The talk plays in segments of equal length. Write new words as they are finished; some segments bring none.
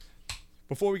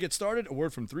Before we get started, a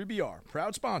word from 3BR,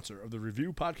 proud sponsor of the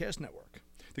Review Podcast Network.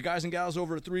 The guys and gals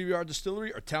over at 3BR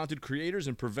Distillery are talented creators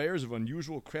and purveyors of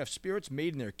unusual craft spirits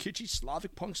made in their kitschy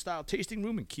Slavic punk-style tasting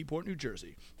room in Keyport, New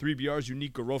Jersey. 3BR's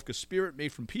unique Gorovka spirit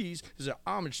made from peas is a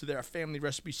homage to their family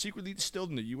recipe secretly distilled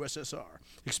in the USSR.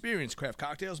 Experience craft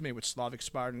cocktails made with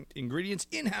Slavic-inspired ingredients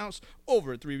in-house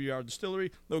over at 3BR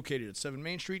Distillery, located at 7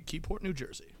 Main Street, Keyport, New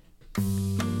Jersey.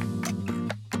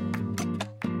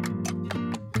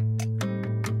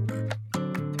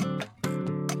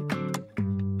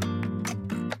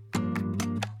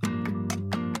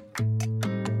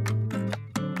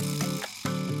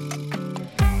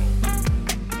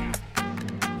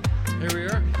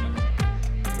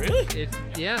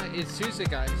 It's Tuesday,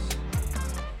 guys.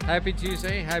 Happy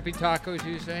Tuesday. Happy Taco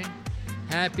Tuesday.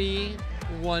 Happy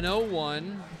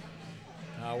 101.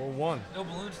 We're one. No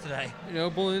balloons today.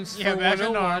 No balloons Yeah, for back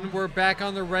in 101. norm. We're back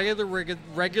on the regular rhythm.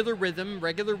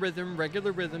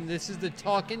 This is the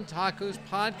Talkin' Tacos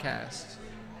podcast.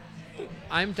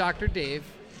 I'm Dr. Dave,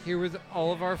 here with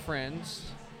all of our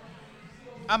friends.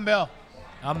 I'm Bill.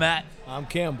 I'm Matt. I'm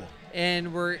Campbell.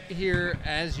 And we're here,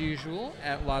 as usual,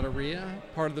 at Lotteria,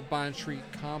 part of the Bond Street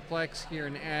complex here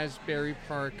in Asbury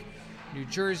Park, New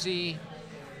Jersey.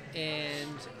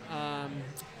 And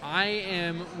I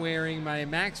am wearing my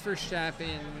Max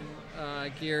Verstappen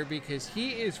gear because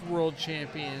he is world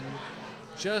champion,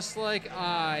 just like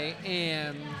I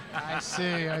am. I see.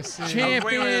 Champion.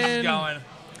 Where this is going.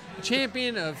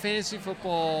 Champion of fantasy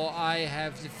football. I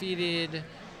have defeated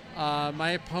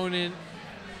my opponent.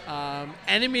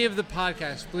 Enemy of the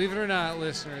podcast, believe it or not,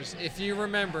 listeners, if you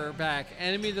remember back,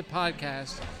 enemy of the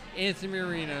podcast, Anthony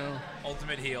Marino.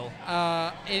 Ultimate heel.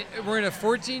 We're in a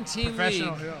 14-team league.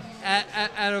 Professional heel.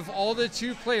 Out of all the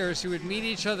two players who would meet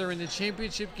each other in the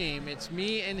championship game, it's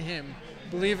me and him,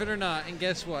 believe it or not. And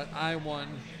guess what? I won.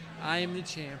 I am the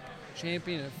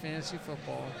champion of fantasy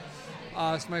football.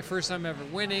 It's my first time ever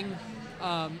winning.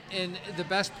 And the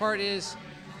best part is,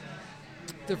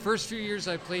 the first few years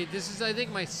I played, this is, I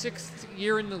think, my 6th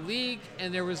year in the league,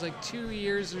 and there was like 2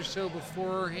 years or so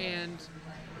beforehand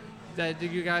that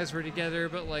you guys were together.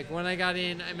 But like when I got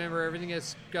in, I remember everything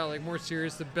got like more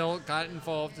serious. The belt got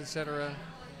involved, etc.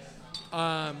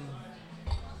 But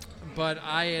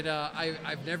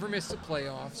I've never missed the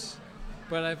playoffs,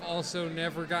 but I've also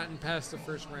never gotten past the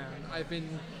first round.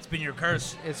 It's been your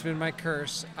curse. It's been my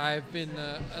curse. I've been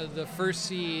the first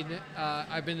seed.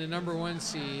 I've been the number 1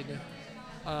 seed.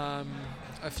 A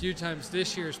few times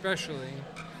this year especially,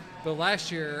 but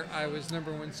last year I was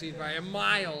number 1 seed by a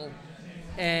mile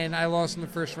and I lost in the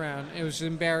first round. It was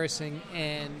embarrassing,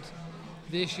 and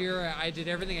this year I did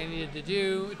everything I needed to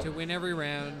do to win every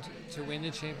round, to win the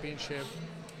championship.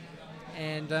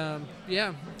 And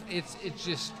it's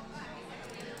just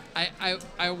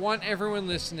I want everyone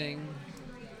listening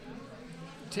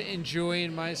to enjoy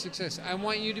my success. I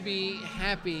want you to be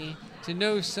happy to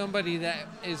know somebody that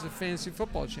is a fantasy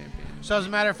football champion. So as a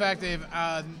matter of fact, Dave,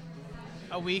 a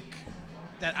week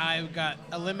that I got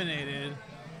eliminated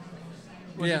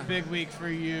was a big week for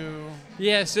you.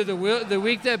 Yeah, so the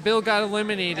week that Bill got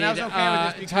eliminated, And I was okay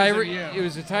with this because of you. It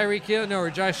was a Tyreek Hill,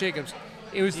 or Josh Jacobs.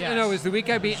 It was Yes. no, it was the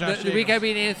week I beat the week I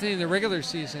beat Anthony in the regular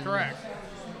season. Correct.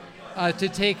 To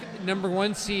take number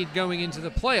 1 seed going into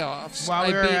the playoffs. While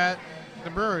we were at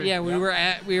the brewery. Yeah, we were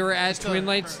at Still Twin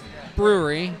Lights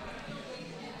Brewery.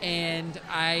 And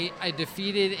I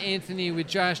defeated Anthony with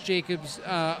Josh Jacobs'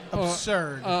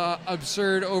 absurd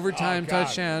overtime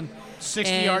touchdown.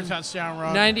 60-yard touchdown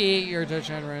run. 98-yard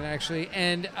touchdown run, actually.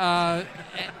 And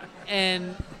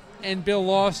Bill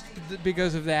lost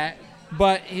because of that.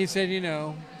 But he said,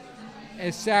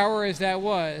 as sour as that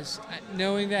was,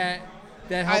 knowing that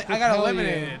helped I got propel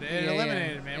eliminated. you. It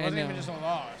eliminated me. It wasn't I even know. just a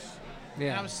loss. Yeah.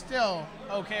 And I was still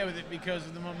okay with it because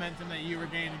of the momentum that you were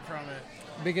gaining from it.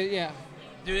 Because,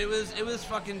 Dude, it was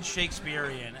fucking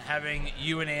Shakespearean having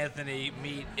you and Anthony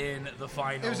meet in the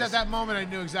finals. It was at that moment I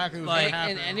knew exactly what was going to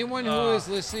happen. And anyone who is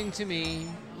listening to me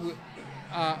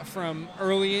from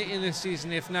early in the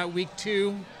season, if not week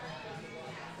 2,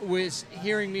 was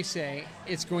hearing me say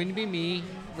it's going to be me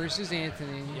versus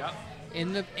Anthony Yep.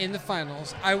 in the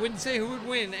finals. I wouldn't say who would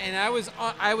win, and I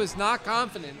was not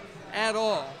confident at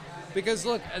all. Because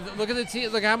look at the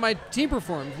team. Look how my team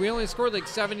performed. We only scored like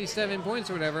 77 points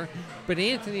or whatever, but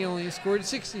Anthony only scored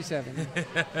 67.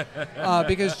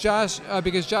 Because Josh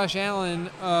Allen.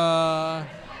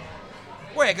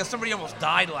 Wait, because somebody almost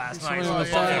died last night. So the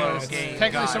almost died Buffalo last game. night.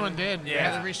 Technically, got- someone did. Yeah. They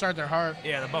had to restart their heart.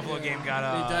 Yeah, the Buffalo game They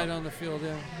got. died on the field.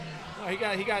 Yeah. Oh,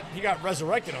 he got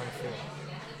resurrected on the field.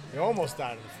 He almost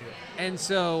died on the field. And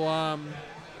so,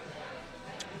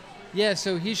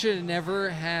 so he should never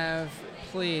have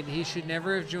played. He should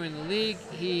never have joined the league.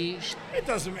 It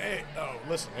doesn't.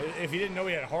 Listen. If you didn't know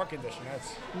he had a heart condition,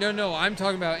 that's. No. I'm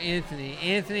talking about Anthony.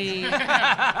 Anthony. That's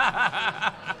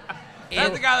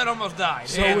the guy that almost died.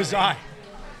 So was I.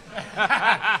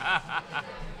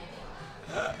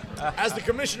 As the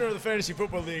commissioner of the Fantasy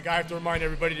Football League, I have to remind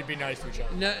everybody to be nice to each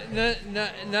other.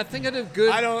 Nothing out of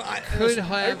good could listen,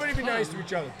 have everybody be come. nice to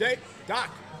each other. Doc,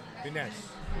 be nice.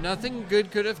 Nothing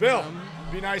good could have Bill, come.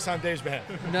 be nice on Dave's behalf.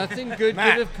 Nothing good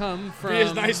Matt, could have come from Be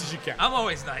as nice as you can. I'm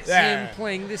always nice. Yeah. him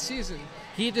playing this season.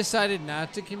 He decided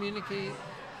not to communicate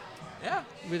Yeah.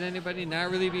 with anybody,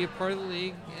 not really be a part of the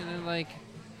league, and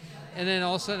then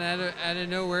all of a sudden out of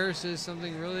nowhere says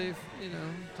something really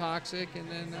toxic, and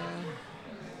then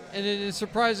it's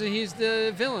surprising he's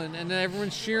the villain, and then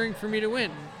everyone's cheering for me to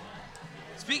win.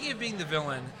 Speaking of being the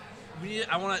villain,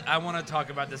 I want to talk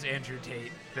about this Andrew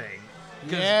Tate thing.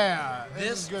 'Cause Yeah.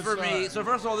 This is a good for me. start. So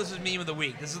first of all, this is meme of the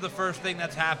week. This is the first thing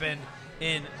that's happened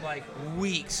in like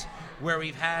weeks where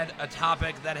we've had a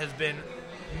topic that has been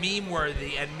meme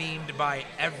worthy and memed by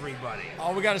everybody.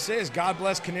 All we got to say is God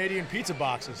bless Canadian pizza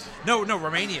boxes. No,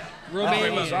 Romania.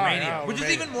 Romania. Sorry, Which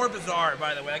is even more bizarre,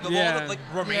 by the way. Like, of all Yeah. the, like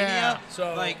Romania. Yeah.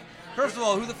 So- like, first of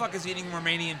all, who the fuck is eating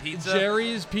Romanian pizza?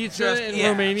 Jerry's Pizza Just- in yeah.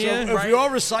 Romania. If we all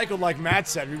recycled like Matt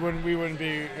said, we wouldn't be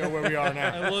where we are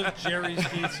now. I love Jerry's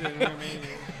Pizza in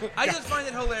Romania. I just find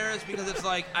it hilarious because it's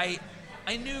like I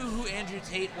knew who Andrew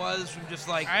Tate was from just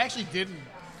like I actually didn't.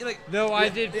 No, I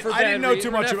did. For I didn't bad know rea- too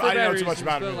not much for about- I didn't bad know too much reasons,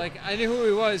 about but him. like I knew who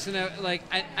he was, and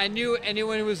I knew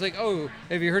anyone who was like, "Oh,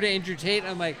 have you heard of Andrew Tate?"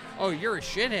 I'm like, "Oh, you're a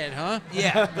shithead, huh?"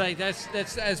 Yeah. Like that's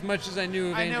as much as I knew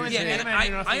of I know Andrew his Yeah, Tate. and name. I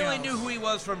knew I nothing only else. knew who he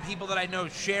was from people that I know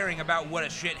sharing about what a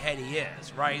shithead he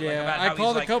is, right? Like, Yeah, about I how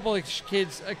called he's a couple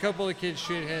of kids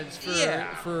shitheads for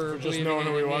Yeah. for just believing knowing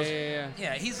in who he him. was? Yeah.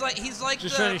 Yeah, he's like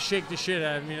Just the, trying to shake the shit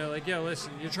out of him, like, yo,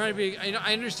 listen, you're trying to be.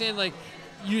 I understand, like,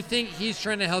 you think he's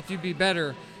trying to help you be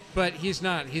better, but he's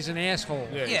not. He's an asshole.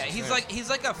 Yeah, he's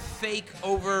like a fake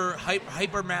over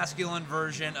hyper masculine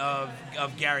version of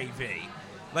Gary Vee.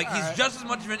 Like he's just as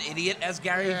much of an idiot as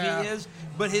Gary Yeah. Vee is,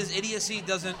 but his idiocy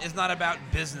is not about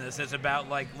business. It's about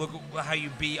like look at how you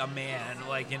be a man.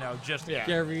 Like just Yeah.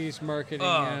 Gary's marketing.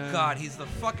 oh god, he's the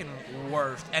fucking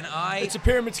worst. And It's a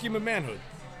pyramid scheme of manhood.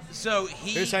 so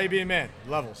Here's how you be a man.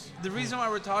 Levels. the reason why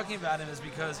we're talking about him is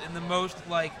because in the most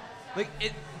like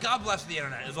it, God bless the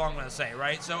internet is all I'm going to say,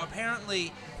 right? So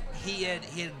apparently he had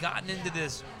gotten into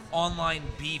this online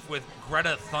beef with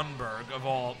Greta Thunberg of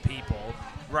all people,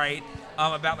 right?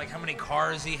 About like how many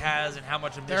cars he has and how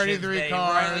much emissions 33 right? Like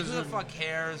cars who the and- fuck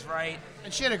cares, right?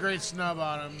 And she had a great snub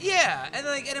on him. Yeah, and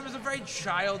it was a very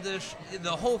childish.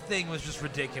 The whole thing was just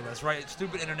ridiculous, right?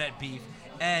 Stupid internet beef.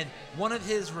 And one of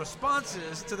his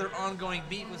responses to their ongoing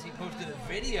beef was he posted a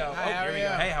video. Hi, how here are we go. you?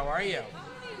 Hey, how are you?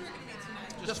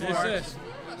 Just Just for this.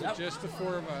 Yep. Just the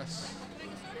four of us.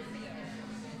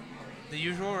 the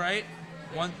usual, right?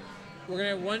 One. We're gonna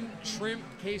have one shrimp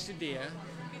quesadilla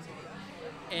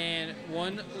and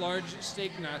one large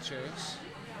steak nachos.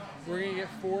 We're gonna get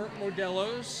 4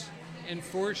 Modelo's and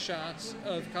 4 shots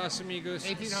of Casamigos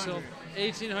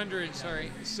 1800,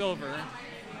 silver.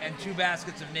 And 2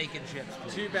 baskets of naked chips.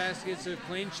 Please. 2 baskets of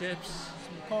plain chips.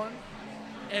 Some corn.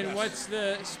 And what's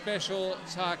the special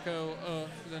taco of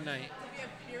the night? We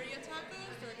have birria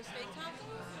tacos, they're like a steak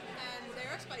tacos, and they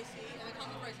are spicy, and they come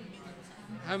with rice and beans.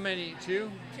 How many?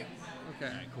 2? 2.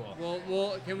 Okay. Cool.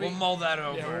 Well, We'll mull that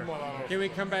over. can we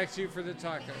come back to you for the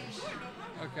tacos?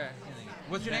 Okay.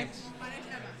 What's your name? My name's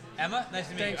Emma. Emma. Nice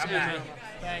to meet Thanks, you. I'm Emma. Matt.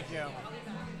 Thank you.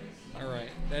 All right.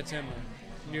 That's Emma.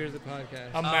 New to the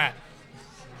podcast. I'm Matt.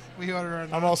 We ordered.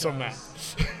 I'm also Matt.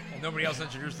 Nobody else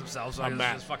introduced themselves, so I'm I guess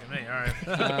Matt. it's fucking me. All right.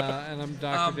 And I'm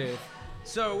Dr. Dave.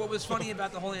 So what was funny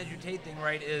about the whole Andrew Tate thing,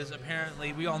 right, is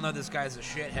apparently we all know this guy's a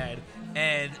shithead,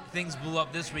 and things blew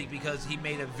up this week because he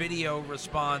made a video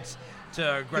response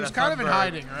to Greta He was kind of in Thunberg.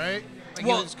 hiding, right? Like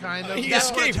Well, he was kind of. he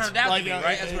That's what it escaped. turned out Like, to be,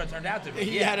 right? That's what it turned out to be.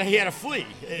 He Yeah. had to flee.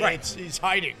 Right. He's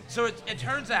hiding. So it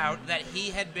turns out that he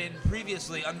had been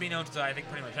previously, unbeknownst to I think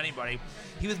pretty much anybody,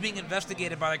 he was being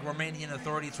investigated by like Romanian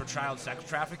authorities for child sex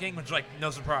trafficking, which like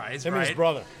no surprise, Him right? and his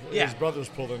brother. Yeah. His brother was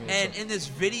pulled in. And in this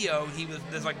video,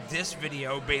 there's like this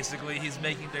video basically he's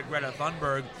making to Greta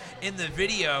Thunberg. In the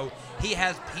video, he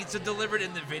has pizza delivered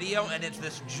in the video, and it's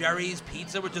this Jerry's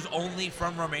Pizza, which is only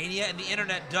from Romania, and the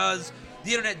internet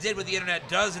did what the internet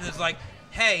does, and is like,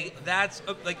 hey, that's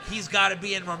like he's got to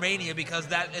be in Romania because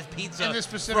that is pizza In this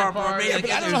specific from part. Romania. Yeah, but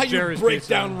I Like, don't know how you Jerry's break Pizza.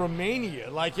 down Romania.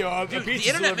 Like, a dude, pizza's the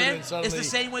internet, delivered man, and suddenly it's the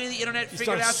same way the internet you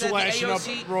figured start out that the slashing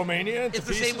AOC. up Romania into It's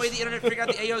the pieces. same way the internet figured out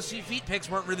the AOC feet pics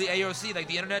weren't really AOC. Like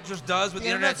the internet just does what the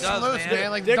internet internet's does, loose, man.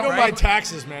 man. Like, There don't go my fuck-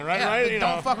 taxes, man, right? Yeah, right? Like, You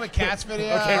don't know. fuck with cats video.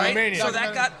 Okay, Right? Romania.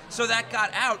 So that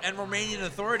got out, and Romanian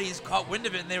authorities caught wind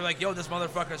of it, and they were like, "Yo, this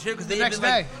motherfucker's here," because they The had next been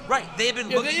like, day. right? They had been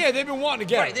Yeah, looking, they've been wanting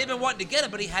to get right? him. They've been wanting to get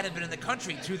him, but he hadn't been in the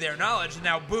country to their knowledge, and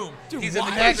now boom, Dude, he's in why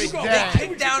the would country. you go? They Why They would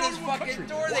kicked you down go his to a fucking country?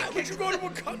 door. Why They would kicked you go to a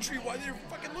country while they're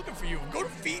fucking looking for you? Go to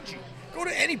Fiji. Go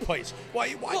to any place.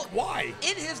 Why? Well, Why?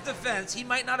 In his defense, he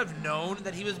might not have known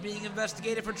that he was being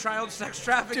investigated for child sex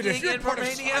trafficking Dude, if you're in part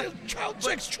Romania. of child But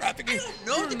sex trafficking, I don't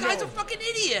know. you're The guy's a known. fucking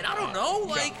idiot. I don't know.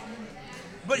 Yeah. Like,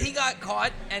 but he got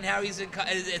caught, and how he's in.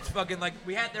 It's fucking like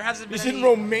there hasn't been. He's in any,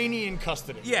 Romanian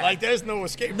custody. Yeah. Like, there's no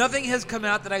escape. Nothing has come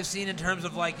out that I've seen in terms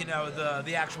of like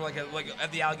the actual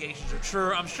if the allegations are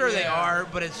true. I'm sure they are,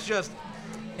 but it's just.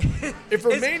 If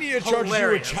Romania it's charges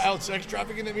hilarious. you with child sex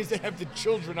trafficking, that means they have the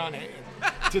children on hand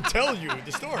to tell you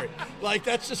the story. Like,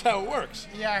 that's just how it works.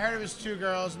 Yeah, I heard it was 2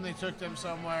 girls and they took them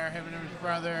somewhere. Him and his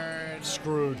brother. And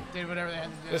Screwed. did whatever they had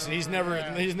to do. Listen, he's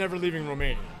never leaving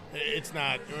Romania. It's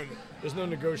not. There's no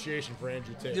negotiation for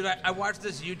Andrew Tate. Dude, I watched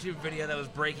this YouTube video that was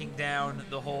breaking down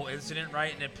the whole incident,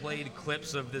 right? And it played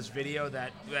clips of this video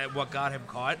that what got him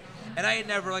caught. And I had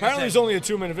never, like Apparently, I it's said, only a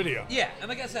 2-minute video. yeah, and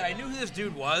like I said, I knew who this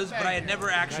dude was, but I had never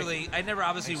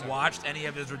obviously watched any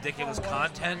of his ridiculous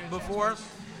content before.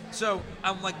 So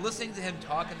I'm like listening to him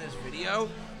talk in this video,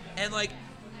 and like,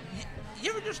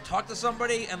 you ever just talk to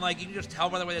somebody and like you can just tell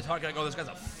by the way they talk, you're like, oh, this guy's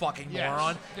a fucking Yes.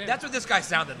 moron. Yeah. That's what this guy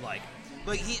sounded like.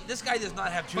 Like this guy does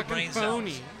not have 2 Fucking brain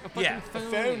phony. cells. A fucking Yeah.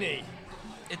 phony.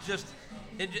 It's just,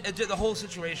 the whole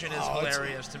situation is it's-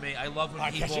 hilarious to me. I love when I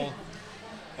get people,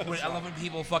 I love when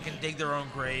people fucking dig their own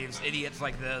graves, idiots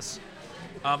like this.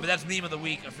 But that's meme of the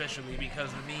week officially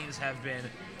because the memes have been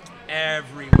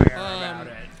everywhere about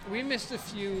it. We missed a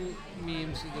few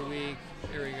memes of the week.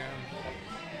 Here we go.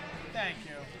 Thank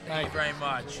you. Thank you very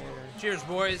much. Cheers,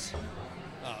 boys.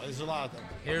 Oh, there's a lot of them.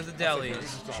 Here's the I'll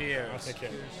delis. take Cheers. care.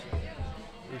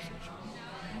 Appreciate you.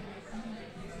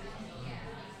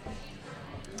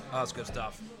 Oh, that's good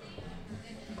stuff.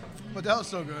 But that was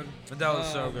so good. But that was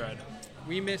so good.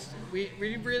 We missed. We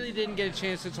really didn't get a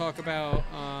chance to talk about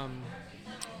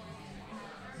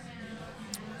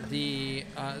the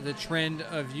trend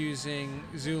of using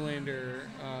Zoolander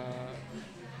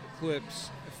clips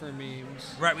for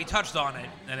memes. Right, we touched on it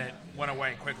and it went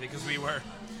away quickly because we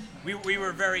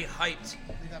were very hyped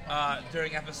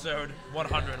during episode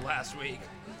 100 last week.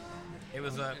 It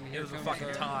was a And here comes fucking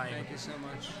our- time. Thank you so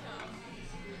much.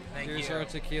 Thank Here's you. our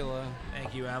tequila.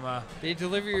 Thank you, Emma. They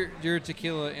deliver your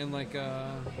tequila in like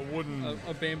a A wooden.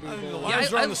 bamboo I don't know bowl. why. Yeah,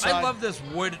 Lines are on the I side. love this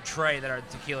wood tray that our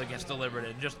tequila gets delivered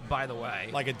in. Just by the way,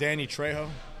 Like a Danny Trejo.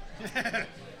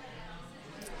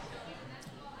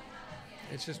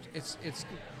 It's just it's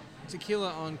tequila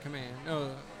on command.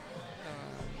 No,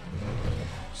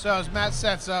 So as Matt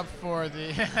sets up for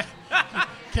the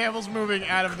Campbell's moving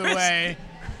out of the way,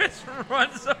 Chris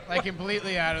runs. like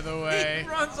completely out of the way, He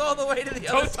runs all the way to the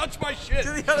other Don't touch my shit.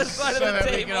 to the other side so of the that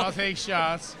we table. can all take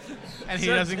shots, and he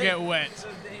So doesn't Dave- get wet. So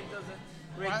Dave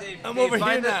doesn't. Wait, What? Dave, I'm Dave, over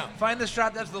find here the- now. Find the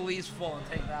shot that's the least full and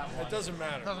take that one. It doesn't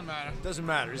matter. Doesn't matter. Doesn't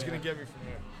matter. He's gonna get me from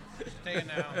here. Take it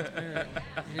now.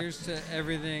 here's to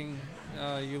everything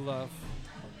you love.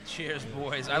 Cheers,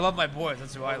 boys. I love my boys.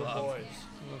 That's who I The love.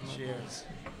 boys. Cheers.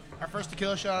 Our first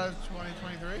tequila shot of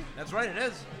 2023. That's right, it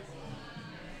is.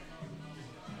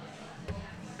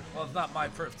 Well, it's not my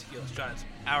first tequila shot. It's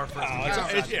our first Oh, tequila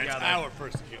shot it's together. our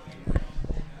first tequila.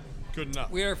 Good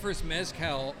enough. We had our first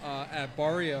mezcal at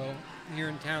Barrio here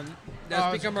in town. That's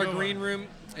Oh, it's become a our good green one. room.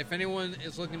 If anyone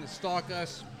is looking to stalk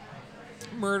us,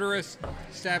 murder us,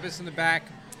 stab us in the back,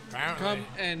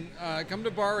 come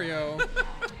to Barrio.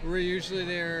 We're usually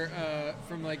there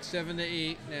from like 7 to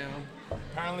 8 now.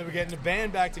 Apparently, we're getting the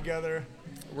band back together.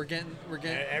 We're getting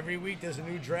Every week, there's a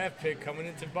new draft pick coming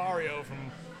into Barrio from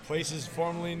places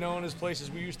formerly known as places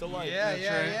we used to like. Yeah,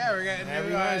 yeah. We're getting new,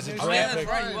 Everywhere is a new Oh, draft yeah, shit. that's pick.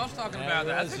 right. You love talking about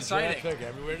that. That's exciting.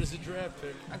 Everywhere there's a draft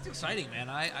pick. That's exciting, man.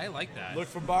 I like that. Look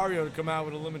for Barrio to come out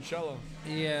with a limoncello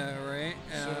yeah, right.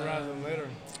 sooner rather than later.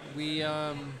 We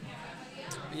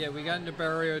we got into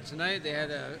Barrio tonight. They had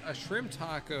a shrimp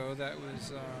taco that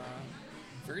was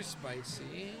very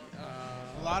spicy.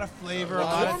 A lot of flavor, a A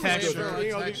lot lot of of flavor. texture.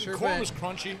 You know, texture, the corn but- was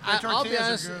crunchy. I'll be tortillas are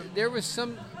honest. good. There was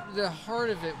the heart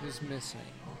of it was missing.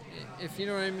 If you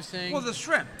know what I'm saying. Well, the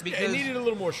shrimp Yeah, because it needed a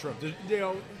little more shrimp.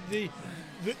 The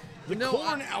No,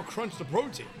 corn out-crunched the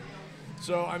protein.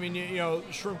 So, I mean, you know,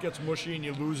 shrimp gets mushy and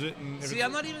you lose it. And See,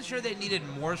 I'm not even sure they needed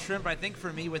more shrimp. I think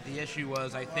for me, what the issue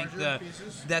was, I think that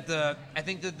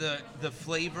the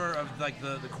flavor of like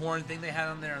the corn thing they had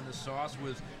on there and the sauce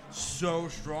was so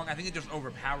strong. I think it just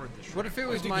overpowered the shrimp. What if it You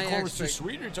was think my the corn was too expect-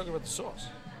 sweet, or are you talking about the sauce?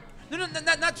 No,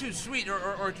 not too sweet,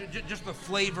 or just the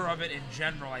flavor of it in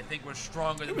general. I think was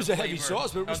stronger. Than It was the a heavy flavor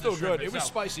sauce, but it was of the still shrimp good. It was itself.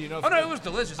 spicy enough. Oh no, that- it was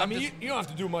delicious. I I'm mean, just- you don't have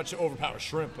to do much to overpower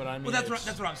shrimp, but I mean, Well, that's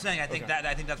it's- what I'm saying. I think Okay.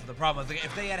 I think that's what the problem is. Like,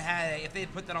 if they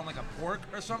had put that on like a pork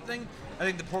or something, I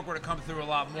think the pork would have come through a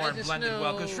lot more I and just blended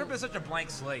well. Because know- shrimp is such a blank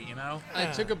slate, you know. I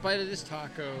took a bite of this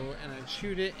taco and I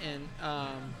chewed it, and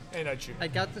And I chew. I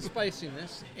got the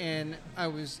spiciness, and I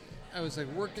was like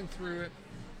working through it,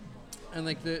 and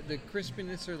like the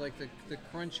crispiness or like the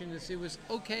crunchiness, it was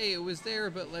okay. It was there,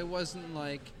 but it wasn't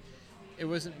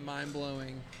mind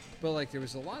blowing. But like there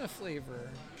was a lot of flavor,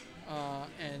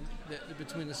 and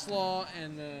between the slaw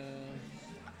and the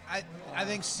I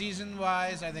think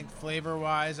season-wise, I think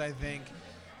flavor-wise, I think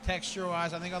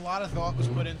texture-wise, I think a lot of thought was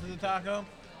put into the taco.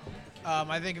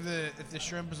 I think if the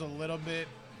shrimp was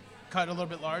cut a little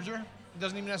bit larger, it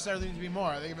doesn't even necessarily need to be more.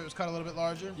 I think if it was cut a little bit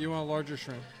larger, you want a larger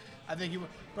shrimp. I think you.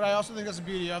 But I also think that's the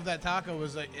beauty of that taco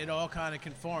was like it all kind of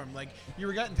conformed. Like you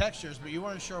were getting textures, but you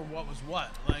weren't sure what was what.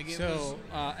 Like it was. So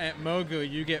at Mogo,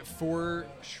 you get 4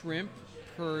 shrimp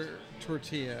per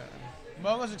tortilla.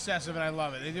 Mogo's excessive, and I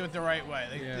love it. They do it the right way.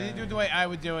 Yeah. They do it the way I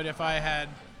would do it if I had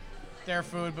their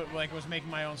food, but like was making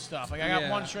my own stuff. Like I got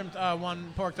Yeah.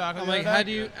 one pork taco. I'm the like, other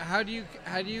day.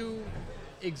 how do you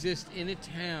exist in a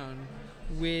town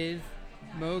with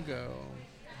Mogo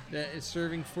that is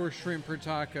serving 4 shrimp per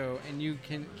taco, and you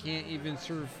can't even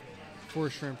serve 4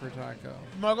 shrimp per taco?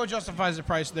 Mogo justifies the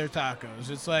price of their tacos.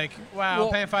 It's like, wow, Well-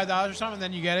 I'm paying $5 or something, and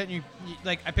then you get it, and you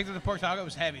like. I picked up the pork taco. It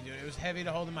was heavy, dude. It was heavy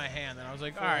to hold in my hand, and I was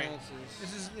like, all 4 right,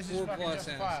 ounces. this is 4 fucking plus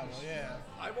justifiable. ounces. Yeah.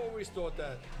 I've always thought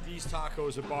that these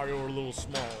tacos at Barrio were a little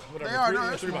small. Whatever, They are, three, no,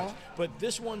 they're three small. bites. But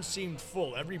this one seemed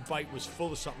full. Every bite was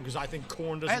full of something because I think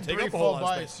corn I doesn't had take 3 up a whole full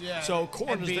lot of bites, space. yeah. So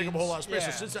corn And doesn't take up a whole lot of beans, space.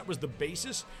 yeah. So since that was the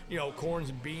basis, corns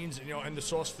and beans, and the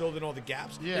sauce filled in all the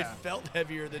gaps, Yeah. it felt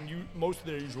heavier than most of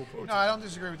their usual protein. No, I don't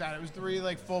disagree with that. It was 3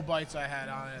 like full bites I had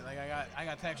on it. Like I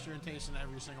got texture and taste in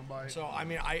every single bite. So, I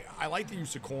mean, I like the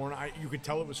use of corn. You could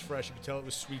tell it was fresh. You could tell it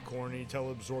was sweet corn, and you could tell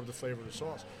it absorbed the flavor of the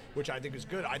sauce, which I think is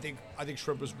good. I think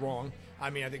shrimp was wrong. I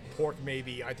mean, I think pork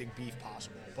maybe. I think beef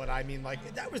possible. But, I mean,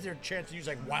 like, that was their chance to use,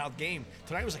 like, wild game.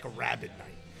 Tonight was like a rabbit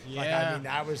night. Like, I Yeah. mean,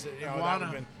 that was, that would Iguana.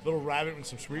 have been little rabbit with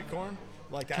some sweet corn.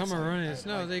 Like, that's Camarones.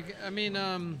 No, like, I mean,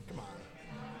 come on.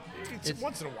 it's-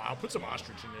 Once in a while, put some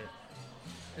ostrich in there.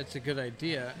 it's a good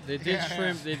idea. They did Yeah.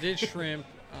 shrimp. They did shrimp.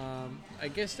 I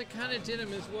guess they kind of did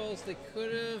them as well as they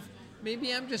could have.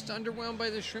 Maybe I'm just underwhelmed by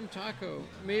the shrimp taco.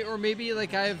 Or maybe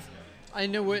like I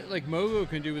know what like Mogo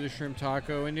can do with a shrimp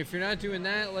taco, and if you're not doing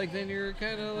that, like then you're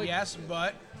kind of like Yes,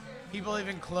 but people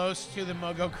even close to the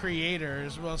Mogo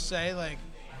creators will say like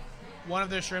one of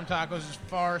their shrimp tacos is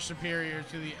far superior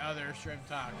to the other shrimp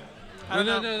taco. I don't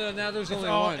know. No. Now there's It's only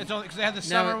all, one. It's only because they had the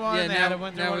summer one. Yeah, and they had a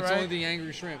winter now one, it's right? only the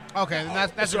angry shrimp. Okay, then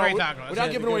that's So, a great taco. Without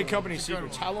a giving good away one. company It's a good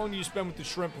secrets, one. how long do you spend with the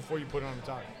shrimp before you put it on the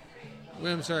taco?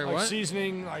 Wait, I'm sorry. Like what?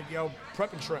 seasoning, like,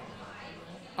 prepping shrimp.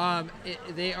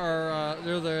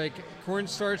 They're like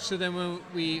cornstarch. So then when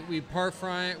we par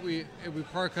fry it, we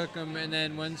par cook them, and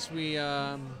then once we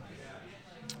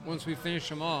finish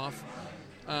them off,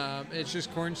 it's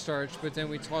just cornstarch. But then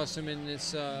we toss them in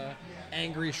this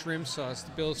angry shrimp sauce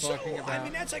that Bill's talking about. I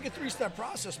mean, that's like a 3-step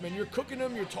process, man. You're cooking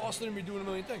them, you're tossing them, you're doing a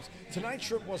million things. Tonight's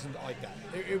shrimp wasn't like that.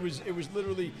 It was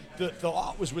literally the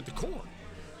thought was with the corn.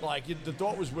 Like the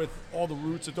thought was with all the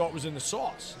roots. The thought was in the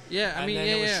sauce. Yeah, I and mean, then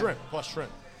yeah, it was yeah. shrimp plus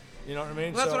shrimp. You know what I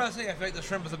mean? Well, that's So- what I was saying. I feel like the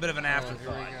shrimp was a bit of an Oh,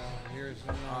 afterthought. here we go. Here's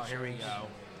Oh, here we go.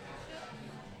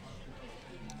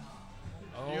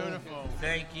 Oh, Beautiful.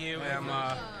 Thank you,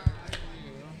 Emma.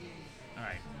 All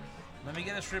right. Let me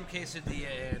get a shrimp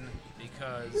quesadilla in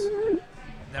because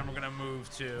then we're going to move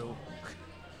to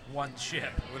one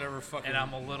chip. whatever fucking. And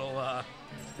I'm a little,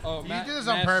 Oh, You Matt- did this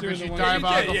on Matt's purpose, doing you the one-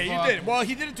 diabolical Yeah, fuck. you did. Well,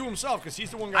 he did it to himself because he's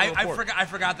the one guy. I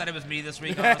forgot that it was me this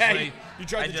week, honestly. You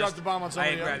tried to drop the bomb on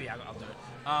somebody else? Yeah, I'll do it.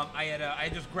 I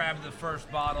just grabbed the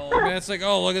first bottle. Matt's like,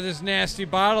 oh, look at this nasty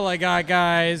bottle I got,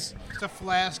 guys. It's a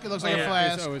flask. It looks like Yeah, a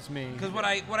flask. it's me. Because what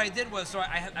I did was, so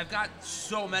I've got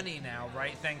so many now,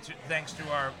 right? Thanks to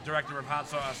our director of hot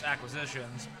sauce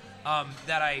acquisitions,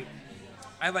 that I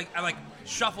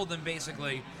shuffled them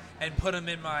basically and put them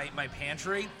in my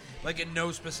pantry, like in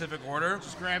no specific order.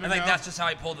 Just grab and and like go? that's just how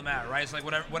I pulled them out, right? It's like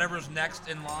whatever's next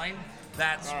in line,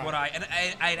 that's what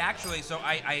I'd actually. So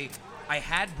I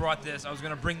had brought this. I was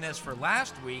gonna bring this for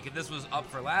last week, and this was up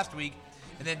for last week.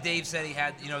 And then Dave said he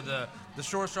had, the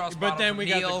shore sauce But bottle then from we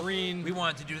got the Neil. green. We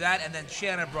wanted to do that, and then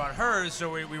Shanna brought hers, so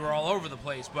we were all over the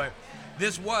place. But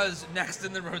this was next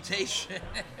in the rotation.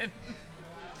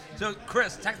 So,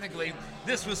 Chris, technically,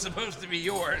 this was supposed to be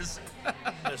yours.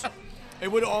 Listen,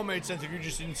 it would have all made sense if you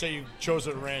just didn't say you chose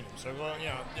it at random. So, well,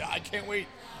 I can't wait.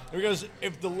 Because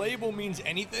if the label means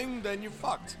anything, then you're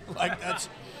fucked. Like, that's,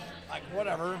 like,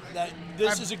 whatever.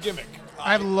 This is a gimmick.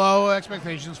 I have low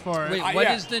expectations for it. Wait, I- what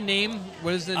yeah. is the name?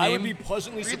 What is the I name? would be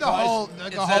pleasantly Read surprised. the whole.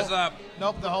 It the says, whole.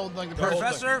 Nope, the whole whole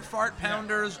Professor Fart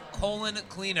Pounder's colon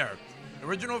cleaner.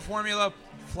 Original formula,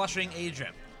 flushing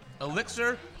agent.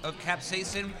 Elixir of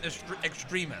capsaicin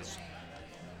extremis.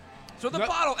 So the That-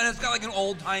 bottle, and it's got like an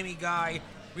old-timey guy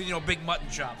with, big mutton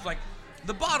chops. Like,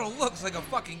 the bottle looks like a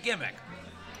fucking gimmick.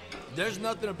 There's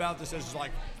nothing about this that's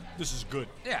like, this is good.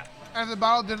 Yeah. And the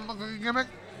bottle didn't look like a gimmick.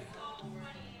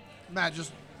 Matt, you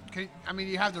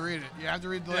have to read it. You have to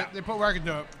read the. Yeah. They put work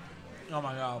into it. Oh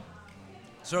my god.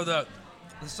 So the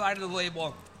side of the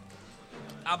label,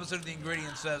 opposite of the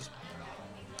ingredient, says,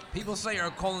 "People say our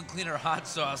colon cleaner hot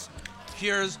sauce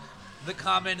cures the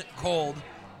common cold,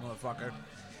 motherfucker,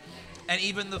 and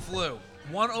even the flu."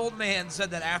 One old man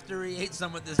said that after he ate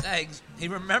some with his eggs, he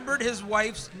remembered his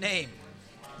wife's name.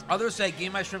 Others say, "Give me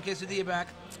my shrimp quesadilla back."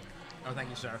 Oh, thank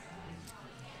you, sir.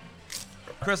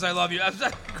 Chris, I love you.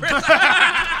 Chris.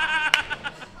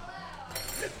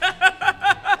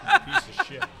 Piece of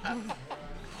shit.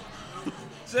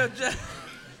 So,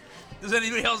 does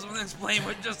anybody else want to explain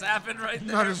what just happened right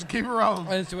there? No, just keep it rolling.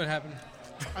 I didn't see what happened.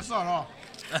 I saw it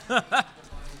all.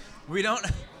 We don't.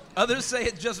 Others say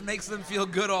it just makes them feel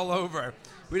good all over.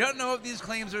 We don't know if these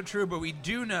claims are true, but we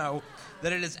do know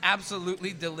that it is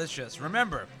absolutely delicious.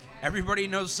 Remember, everybody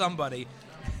knows somebody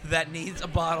that needs a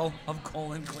bottle of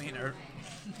colon cleaner.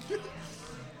 I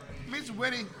mean, it's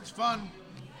witty. It's fun.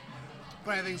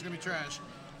 But I think it's gonna be trash.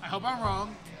 I hope I'm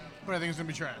wrong, but I think it's gonna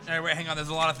be trash. All right, wait, hang on. There's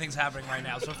a lot of things happening right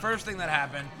now. So first thing that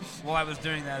happened while I was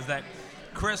doing that is that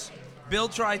Bill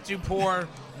tried to pour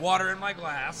water in my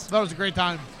glass. That was a great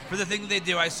time. For the thing that they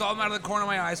do. I saw him out of the corner of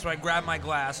my eye, so I grabbed my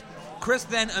glass. Chris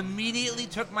then immediately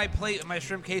took my plate with my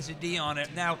shrimp quesadilla on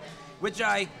it. Now, which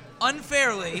I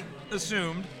unfairly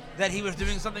assumed that he was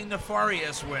doing something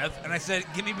nefarious with, and I said,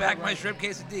 "Give me back my shrimp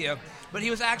quesadilla." But he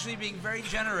was actually being very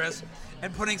generous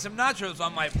and putting some nachos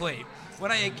on my plate. When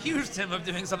I accused him of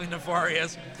doing something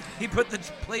nefarious, he put the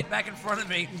plate back in front of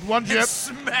me One and chip.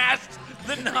 smashed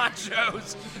the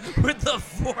nachos with the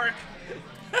fork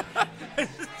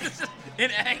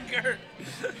in anger.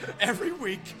 Every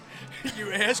week,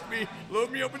 you ask me,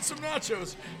 load me up with some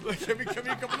nachos. Like, give me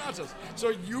a couple nachos. So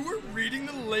you were reading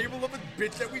the label of a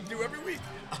bit that we do every week.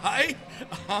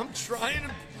 I'm trying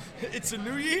to. It's a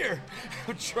new year.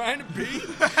 I'm trying to be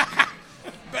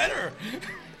better.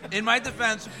 In my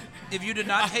defense, if you did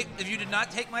not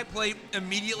take my plate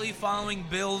immediately following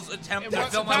Bill's attempt to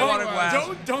What's fill the my time? water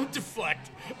glass, Don't deflect.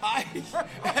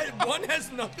 One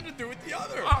has nothing to do with the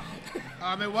other.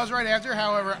 It was right after.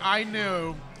 However, I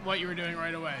knew what you were doing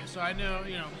right away, so I knew.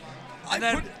 and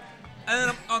then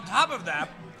on top of that,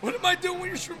 What am I doing with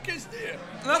your shrimp quesadilla?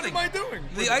 nothing. What am I doing?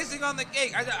 The icing on the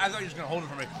cake. I thought you were just gonna hold it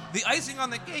for me. The icing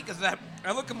on the cake is that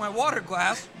I look at my water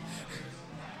glass,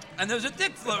 and there's a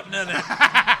dick floating in it.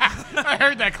 I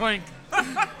heard that clink.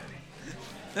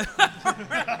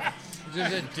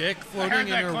 There's a dick heard floating in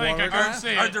that your clink. water I couldn't glass.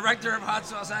 see Our it. director of hot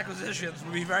sauce acquisitions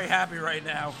would be very happy right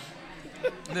now.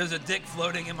 There's a dick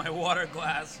floating in my water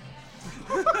glass.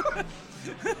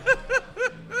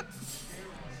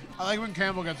 I like when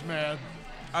Campbell gets mad.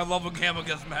 I love when Campbell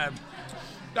gets mad.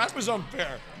 That was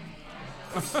unfair.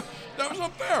 That was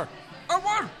unfair. I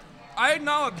won. I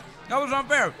acknowledge that was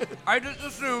unfair. I just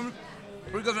assumed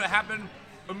because it happened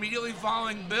immediately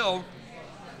following Bill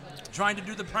trying to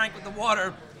do the prank with the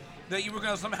water that you were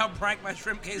going to somehow prank my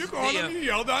shrimp You called him, quesadilla. you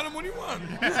yelled at him when he won.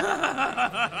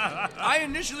 I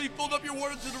initially filled up your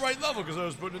water to the right level because I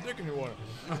was putting a dick in your water.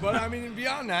 But I mean,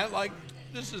 beyond that, like,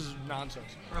 this is nonsense.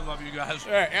 I love you guys.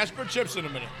 All right, ask for chips in a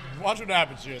minute. Watch what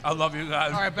happens here. I love you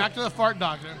guys. All right, back to the fart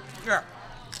doctor. Yeah.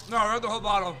 No, I read the whole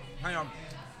bottle. Hang on.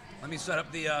 Let me set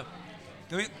up the.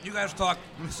 You guys talk.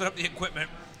 Let me set up the equipment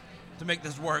to make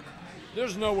this work.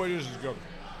 There's no way this is good.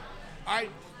 I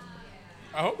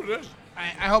hope it is.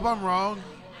 I hope I'm wrong,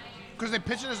 because they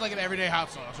pitch it as like an everyday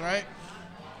hot sauce, right?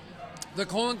 The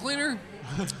colon cleaner?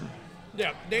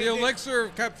 Yeah. The elixir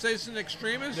of capsaicin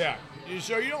extremis? Yeah.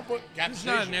 So you don't put capsaicin. It's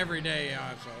not an everyday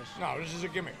hot sauce. No, this is a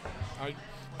gimmick.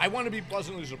 I want to be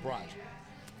pleasantly surprised.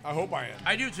 I hope I am.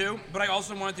 I do too, but I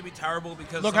also want it to be terrible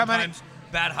because Look how many- sometimes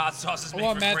bad hot sauces I make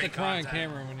want for Matt to great cry on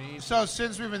content. camera when he eats. So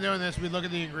since we've been doing this, we look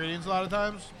at the ingredients a lot of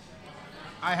times.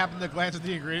 I happened to glance at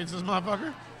the ingredients of this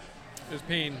motherfucker. There's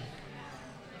pain.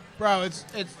 Bro, it's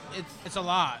a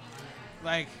lot.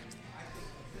 Like,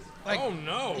 Oh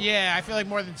no. yeah, I feel like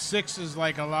more than 6 is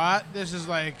like a lot. This is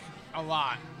like a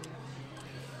lot.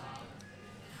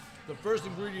 The first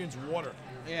ingredient's water,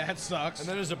 Yeah, that sucks. and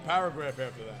then there's a paragraph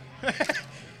after that.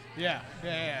 yeah.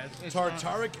 It's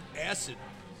Tartaric acid.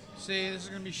 See, this is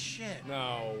gonna be shit.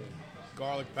 No.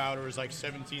 Garlic powder is like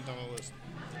 17th on the list.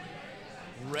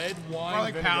 Red wine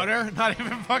Garlic vinegar. powder, not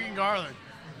even fucking garlic.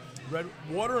 Red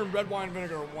water and red wine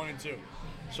vinegar are 1 and 2.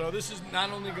 So this is not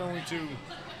only going to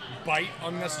bite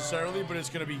unnecessarily, but it's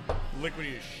going to be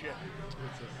liquidy as shit.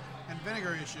 And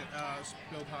vinegar and shit.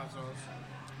 Spilled hot sauce.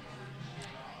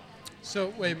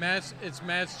 So wait, it's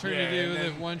Matt's turn Yeah, to do and the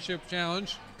then- one chip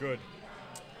challenge. Good.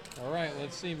 All right,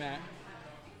 let's see, Matt.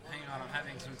 Hang on, I'm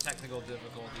having some technical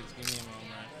difficulties. Give me a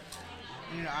moment.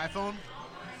 You need an iPhone?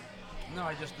 No,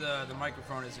 I just the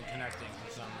microphone isn't connecting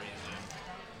for some reason.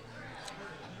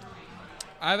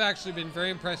 I've actually been very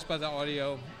impressed by the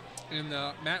audio in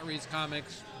the Matt Reed's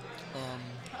comics.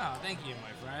 Oh, thank you,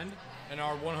 my friend. And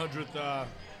our 100th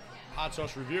hot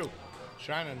sauce review.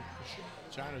 China's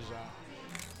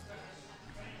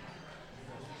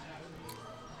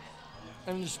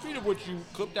and the speed at which you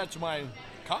clipped that to my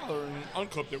collar and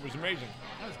unclipped it was amazing.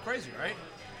 That was crazy, right?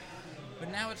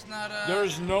 But now it's not. There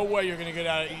is no way you're going to get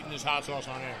out of eating this hot sauce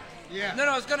on air. Yeah.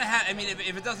 No, it's gonna happen. I mean,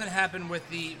 if it doesn't happen with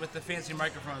the fancy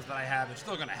microphones that I have, it's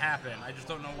still gonna happen. I just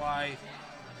don't know why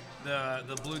the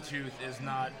Bluetooth is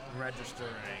not registering.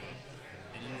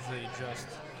 It usually just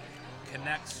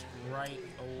connects right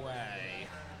away.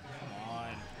 Come on.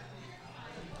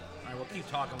 All right, we'll keep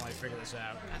talking while I figure this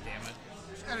out. God damn it.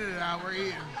 Just edit it out. We're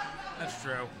eating. That's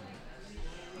true.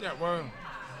 Yeah, well,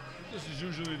 this is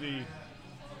usually the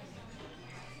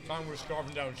time we're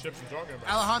scarfing down chips and talking about it.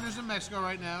 Alejandra's in Mexico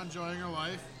right now, enjoying her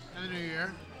life and the new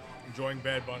year. Enjoying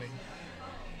Bad Bunny.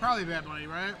 Probably Bad Bunny,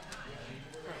 right?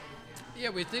 Yeah,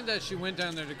 we think that she went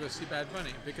down there to go see Bad Bunny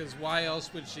because why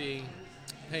else would she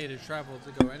pay to travel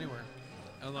to go anywhere?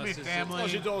 Unless With it's family. Well,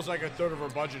 she told us like a third of her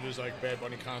budget is like Bad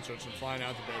Bunny concerts and flying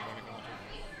out to Bad Bunny concerts.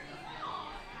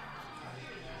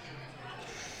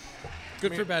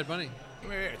 good for Bad Bunny. I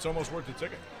mean, yeah, it's almost worth the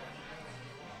ticket.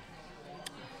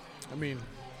 I mean,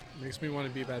 makes me want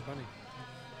to be Bad Bunny.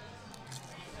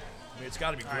 I mean, it's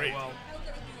got to be All right, great. well,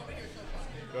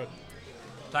 Good.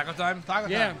 taco time? Taco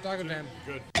Yeah, time. Taco Time.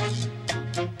 Good.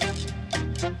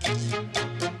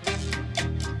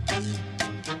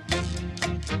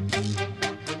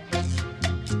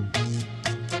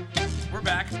 We're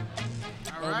back. All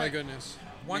Oh my right. goodness.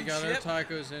 One we got chip. our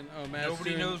tacos and Matt's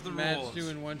Nobody doing, knows the Matt's rules.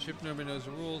 doing one chip. Nobody knows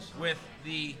the rules. With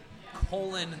the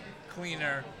colon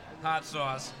cleaner hot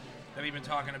sauce that we've been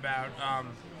talking about.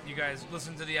 You guys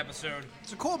listen to the episode.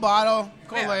 It's a cool bottle,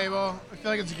 cool Yeah. label. I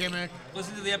feel like it's a gimmick.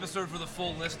 Listen to the episode for the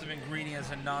full list of ingredients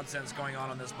and nonsense going on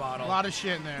in this A bottle. lot of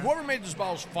shit in there. Whoever made this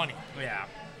bottle is funny. Yeah.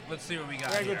 Let's see what we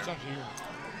got Very here. good sense of humor.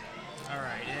 All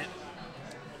right.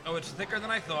 Oh, it's thicker than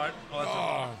I thought.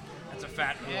 Oh, that's a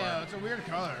fat pour. Yeah, it's a weird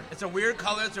color. It's a weird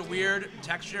color. It's a weird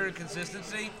texture and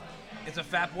consistency. It's a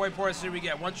fat boy pour. So we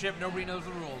get one chip. Nobody knows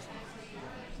the rules.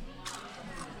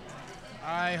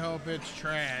 I hope it's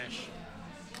trash.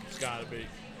 It's got to be.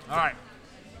 All right.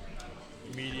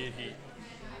 Immediate heat.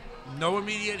 No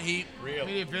immediate heat. Real.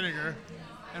 Immediate vinegar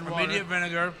and water. Immediate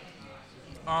vinegar.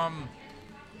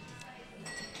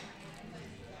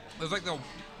 There's like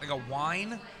a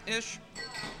wine-ish.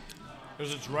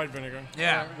 Because it's red vinegar.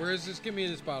 Yeah. Where is this? Give me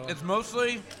this bottle. It's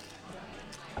mostly.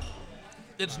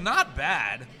 It's not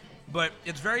bad, but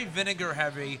it's very vinegar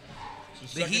heavy.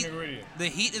 It's the second ingredient. The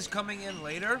heat is coming in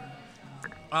later.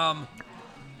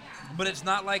 But it's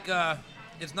not like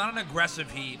it's not an aggressive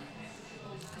heat.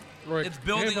 Right. it's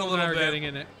building Handful a and little I are bit. getting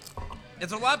in it.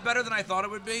 It's a lot better than I thought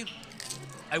it would be.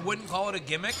 I wouldn't call it a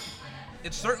gimmick.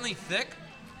 It's certainly thick.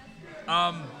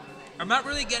 I'm not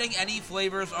really getting any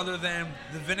flavors other than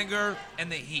the vinegar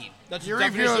and the heat. That's Your the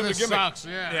review definition of of a this gimmick. sucks.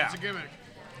 Yeah, Yeah. it's a gimmick.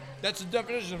 That's the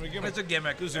definition of a gimmick. It's a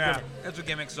gimmick. This is a yeah, gimmick. it's a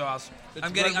gimmick sauce. It's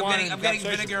I'm getting red wine I'm getting capsaicin.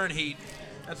 vinegar and heat.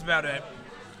 That's about it.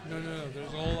 No.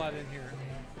 There's a whole lot in here.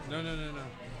 No.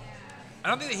 I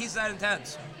don't think the heat's that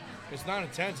intense. It's not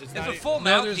intense. It's It's not. a full No,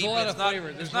 mouth there's heat, a but lot it's of not. flavor.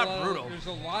 It's There's not brutal. There's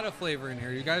a lot of flavor in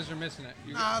here. You guys are missing it.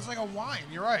 Nah, it's like a wine.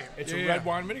 You're right. It's Yeah, a yeah. red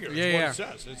wine vinegar. Yeah, It's yeah.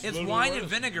 what it says. It's literally wine what and it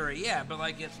is. vinegary, yeah, but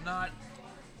like it's not.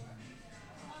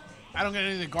 I don't get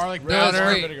any of the garlic Red No, it's wine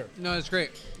powder. great. vinegar. No, it's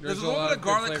great. There's a lot little bit of good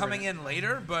garlic flavor coming it. in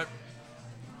later, but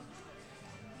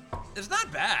it's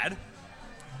not bad.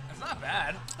 It's not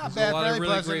bad. Not There's a bad, lot of really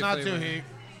really pleasant, great not flavor too in it. heat.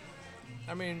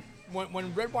 I mean,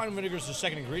 when red wine vinegar is the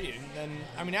second ingredient, then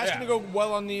I mean that's Yeah. going to go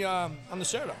well on the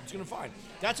sourdough. It's going to fine.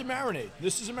 That's a marinade.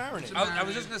 This is a marinade. I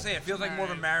was just gonna say it feels like more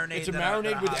of a marinade. It's a than marinade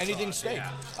than a with hot anything sauce, steak.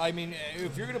 yeah. I mean,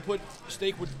 if you're going to put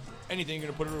steak with anything,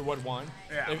 you're going to put it with red wine.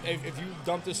 Yeah. If you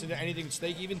dump this into anything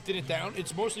steak, even thin it down,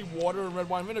 it's mostly water and red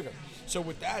wine vinegar. So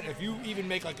with that, if you even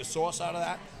make like a sauce out of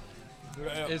that,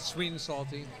 It's sweet and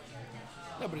salty.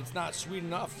 no, but it's not sweet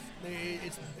enough.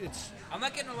 It's I'm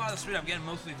not getting a lot of sweet. I'm getting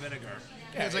mostly vinegar.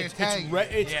 yeah, It's like a it's tang.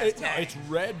 red. It's, Yeah, it- no, tang. it's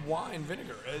red wine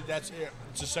vinegar.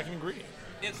 It's a second ingredient.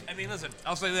 I mean, listen.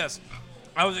 I'll say this.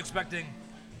 I was expecting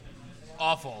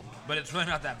awful, but it's really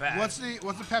not that bad. What's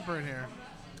the pepper in here?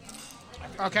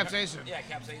 Oh, capsaicin. Yeah,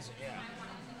 capsaicin. Yeah.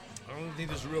 I don't think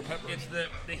there's real pepper. It's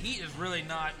the heat is really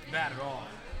not bad at all.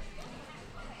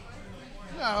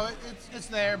 No, it's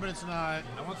there, but it's not.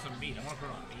 I want some meat. I want to put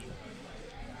it on meat.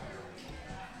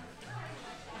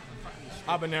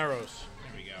 Habaneros,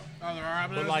 There we go. Oh, there are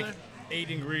but habaneros like there?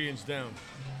 8 ingredients down.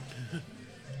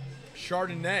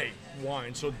 Chardonnay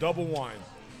wine, so double wine.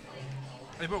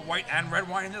 They put white and red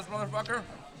wine in this motherfucker.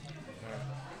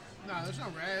 No, there's no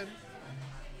red.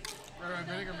 Red wine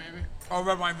vinegar, maybe. Oh,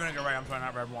 red wine vinegar, right? I'm sorry,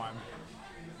 not red wine.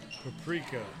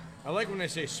 Paprika. I like when they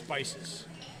say spices.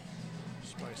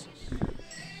 Spices.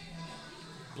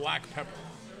 Black pepper.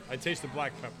 I taste the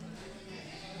black pepper.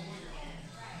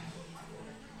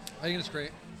 I think it's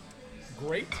great.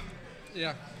 Great.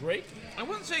 Yeah. Great. I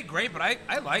wouldn't say great, but I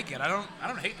like it. I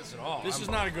don't hate this at all. This is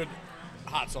not a good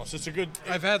hot sauce. It's a good.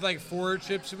 I've had like 4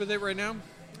 chips with it right now.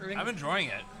 I think. I'm enjoying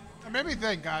it. It made me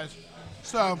think, guys.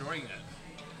 So Enjoying it.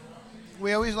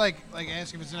 we always like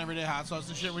ask if it's an everyday hot sauce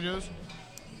and shit we do.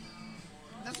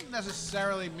 Doesn't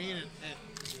necessarily mean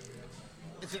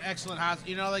it's an excellent hot.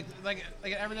 You know, like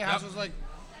an everyday hot Yep. sauce. Like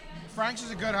Frank's is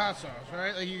a good hot sauce,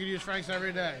 right? Like you could use Frank's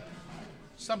every day.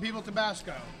 Some people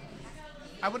Tabasco.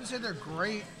 I wouldn't say they're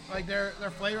great. Like they're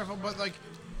flavorful, but like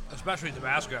Especially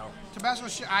Tabasco. Tabasco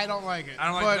shit, I don't like it. I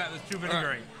don't like but that. It's too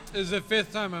vinegary. This is the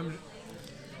 5th time I'm.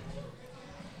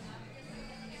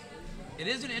 It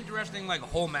is an interesting, like,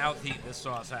 whole mouth heat this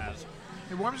sauce has.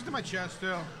 It warms into my chest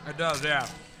too. It does, yeah.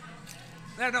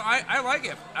 Yeah, no, I like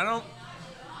it. I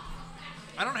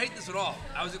don't hate this at all.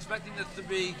 I was expecting this to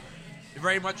be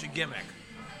very much a gimmick,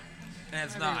 and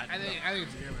it's not. I think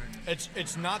it's a gimmick.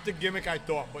 It's not the gimmick I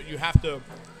thought, but you have to.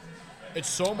 It's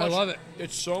so much. love it.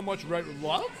 It's so much red.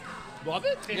 Love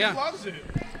it. Yeah. He loves it.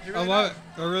 He I really love does.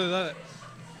 it. I really love it.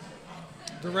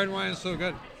 The red wine is so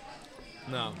good.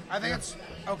 No, I think it's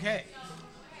okay.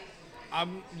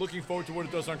 I'm looking forward to what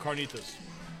it does on carnitas.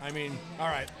 I mean, all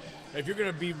right, if you're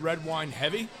gonna be red wine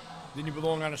heavy, then you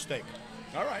belong on a steak.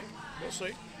 All right, we'll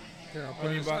see. Here, I'll I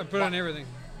put, mean, it, but- I put it on but- everything.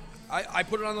 I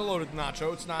put it on the loaded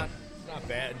nacho. It's not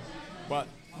bad, but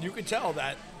you can tell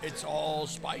that it's all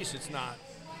spice. It's not.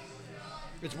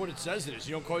 It's what it says it is.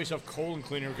 You don't call yourself colon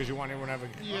cleaner because you want everyone to have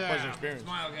a Yeah. pleasant experience.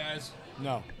 Smile, guys.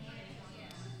 No.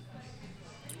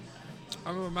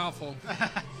 I'm a mouthful.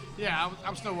 Yeah,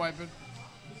 I'm still wiping.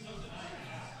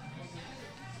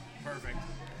 Perfect.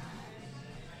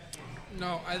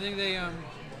 No, I think they I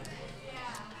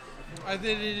think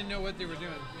they didn't know what they were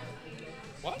doing.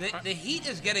 What? The heat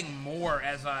is getting more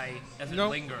as it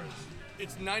Nope. lingers.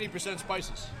 It's 90%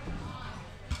 spices.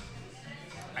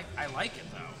 I like it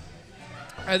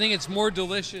though. I think it's more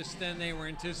delicious than they were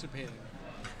anticipating.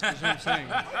 That's what I'm saying.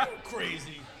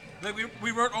 Crazy. Like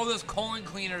we wrote all this colon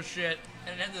cleaner shit,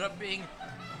 and it ended up being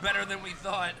better than we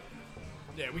thought.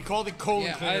 Yeah, we called it colon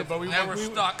Yeah, cleaner, but now we're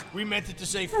stuck. We meant it to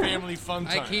say family fun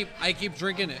time. I keep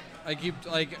drinking it. I keep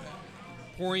like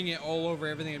pouring it all over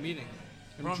everything I'm eating.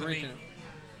 I'm Wrong with drinking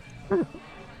me.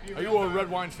 it. Are you a red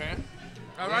wine fan?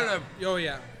 I like Oh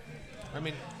yeah. I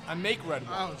mean, I make red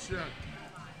wine. Oh shit.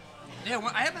 Yeah,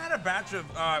 well, I haven't had a batch of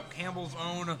Campbell's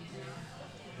own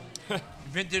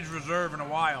vintage reserve in a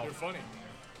while. They're funny.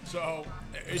 So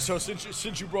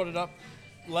since you brought it up,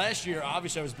 last year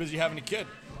obviously I was busy having a kid,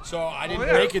 so I didn't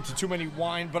yeah. make it to too many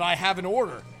wine, but I have an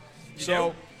order. So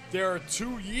do? there are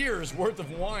 2 years worth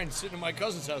of wine sitting in my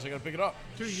cousin's house. I gotta pick it up.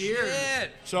 2 years.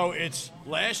 Shit. So it's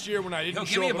last year when I didn't Yo,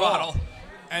 show give me up a at all, bottle.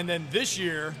 and then this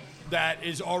year that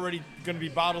is already going to be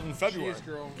bottled in February. Cheers,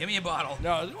 girl. Give me a bottle.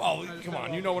 No, well, come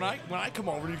on. You know when I come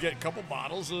over, you get a couple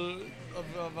bottles of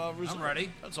Riesling. I'm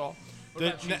ready. That's all. What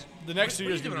about cheese? The next What 2 are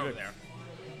years you going doing to be over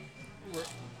good.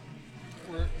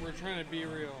 there? We're trying to be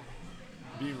real.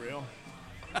 Be real.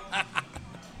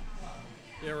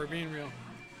 Yeah, we're being real.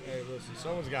 Hey, listen,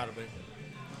 someone's got to be.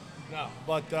 No,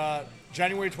 but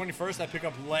January 21st, I pick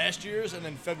up last year's, and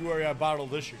then February, I bottle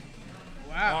this year.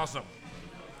 Wow. Awesome.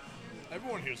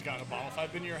 Everyone here's got a bottle. If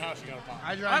I've been to your house, you got a bottle.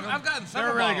 I drank them. I've gotten They're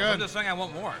several really bottles. I'm good. just saying I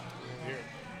want more. Here.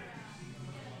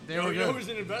 They You were know, you know good. who's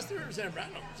an investor?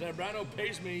 Zambrano. Zambrano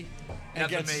pays me and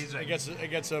That's gets, amazing. It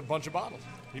gets a bunch of bottles.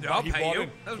 Yeah, I'll pay bought you.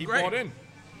 in. That was He great. bought in.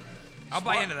 I'll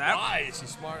buy into that. Why is he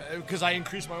smart? Because I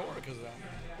increased my order because of that.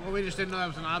 Well, we just didn't know that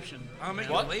was an option. I'll make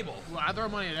What? a label. Well, I throw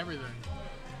money at everything.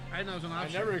 I didn't know it was an I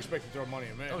option. never expected to throw money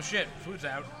at me. Oh shit, food's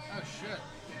out. Oh shit.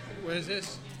 What is this?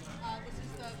 This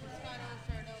is the Moscato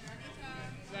Cerdo Marnita.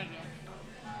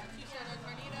 Two Cerdo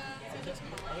Marnita. This is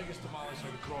the I think it's tamales, so I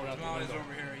can throw it out the Tamales window.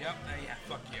 over here. Yep. Yeah.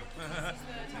 Fuck you.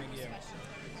 taco special.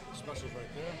 Specials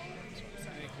right there.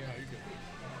 Thank you. You're good.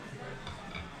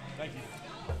 Thank you.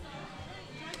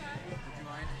 Would you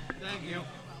mind? Thank you.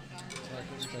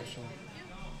 Taco special.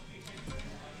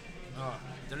 Oh,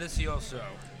 delicioso.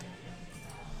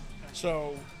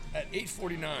 So at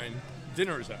 8:49,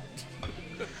 dinner is out.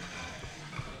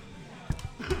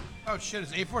 Oh shit,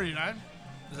 it's 8:49.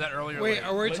 Is that earlier? Wait,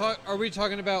 late? are we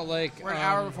talking about like? We're an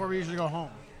hour before we usually go home.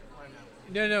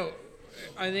 No.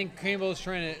 I think Craneville's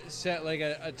trying to set like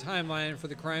a timeline for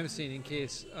the crime scene in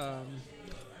case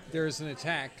there's an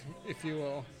attack, if you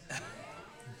will.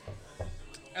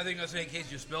 I think that's in case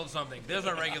you spilled something. There's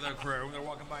our regular crew. They're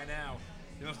walking by now.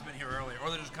 They must have been here earlier, or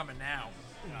they're just coming now.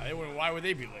 Nah, they wouldn't, why would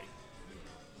they be late?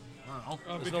 I don't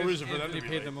know. There's no reason for them to Anthony be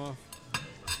paid late. them off.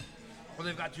 Well,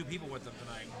 they've got 2 people with them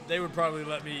tonight. They would probably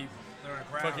let me They're in a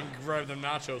crowd. fucking grab them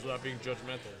nachos without being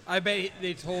judgmental. I bet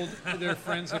they told their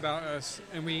friends about us,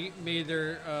 and we made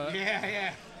their.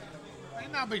 Yeah.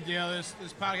 Ain't no big deal. This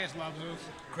podcast loves us.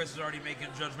 Chris is already making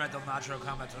judgmental nacho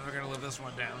comments, and we're gonna live this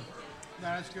one down. No,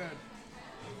 that's good.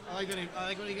 I like that. I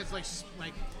like when he gets like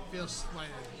feels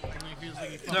slighted. Like when he feels like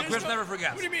he No, fucked. Chris never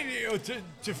forgets. What do you mean,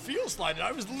 to feel slighted?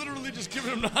 I was literally just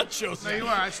giving them nachos. No, you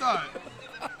are. I saw it.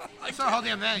 I saw the whole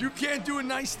damn thing. You can't do a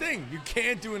nice thing. You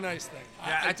can't do a nice thing.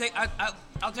 Yeah,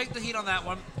 I'll take the heat on that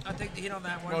one. I'll take the heat on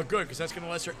that one. Well, good, because that's going to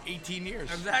last her 18 years.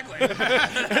 Exactly.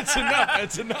 That's enough.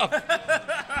 That's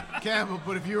enough. Campbell,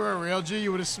 but if you were a real G,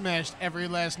 you would have smashed every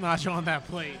last nacho on that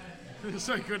plate.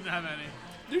 So you couldn't have any.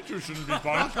 You two shouldn't be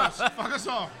fun. Fuck us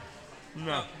all.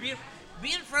 No.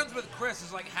 Being friends with Chris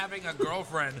is like having a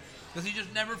girlfriend because he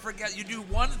just never forgets. You do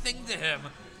one thing to him,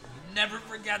 he never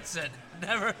forgets it.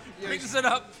 Never brings it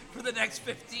up for the next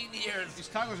 15 years. These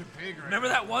tacos are big, right? Remember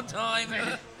that one time?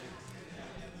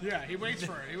 Yeah, he waits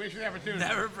for it. He waits for the opportunity.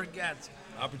 Never forgets.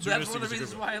 Opportunistic That's one of is the a reasons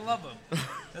good why I love him.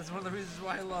 That's one of the reasons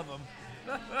why I love him.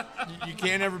 You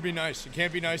can't ever be nice. You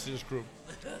can't be nice to this group.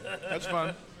 That's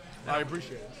fun. I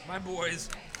appreciate it. My boys,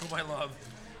 whom I love,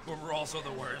 but we're also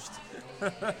the worst.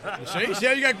 See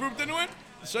how you got grouped into it?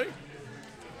 See?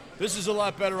 This is a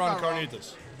lot better on Not wrong.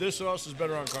 carnitas. This sauce is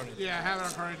better on carnitas. Yeah, have it on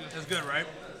carnitas. That's good, right?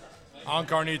 On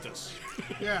carnitas.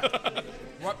 Yeah.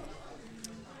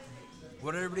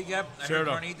 What did everybody get? I Cerdo. heard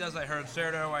carnitas, I heard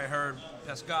cerdo, I heard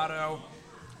pescado.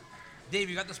 Dave,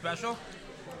 you got the special?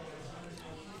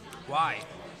 Why?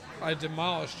 I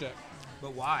demolished it.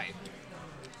 But why?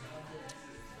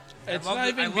 It's I love not the-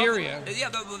 even I love birria. the- Yeah,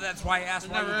 that's why I asked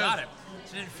why you never got is. it.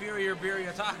 It's an inferior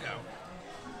birria taco.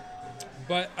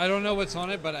 But I don't know what's on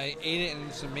it, but I ate it and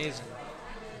it's amazing.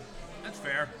 That's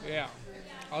fair. Yeah.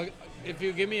 If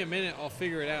you give me a minute, I'll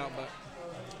figure it out. But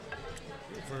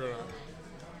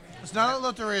It's not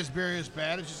that Loteria's birria is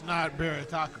bad. It's just not birria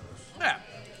tacos. Yeah.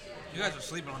 You guys are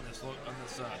sleeping on this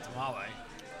tamale.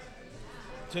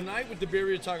 Tonight, with the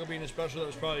birria taco being a special, that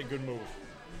was probably a good move.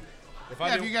 If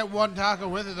Yeah, if you get one taco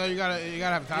with it, though, you gotta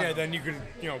have a taco. yeah, then you can,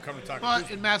 come to Taco But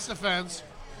Tuesday. in Matt's defense,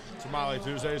 Tamale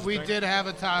Tuesdays. we did have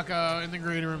a taco in the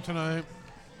green room tonight,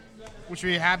 which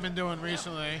we have been doing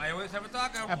recently I always have a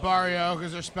taco. at Barrio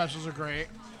because their specials are great.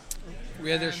 we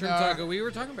had their And, shrimp taco. We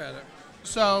were talking about it.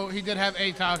 So he did have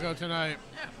a taco tonight.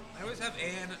 Yeah, I always have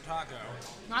an taco.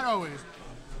 Not always.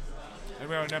 And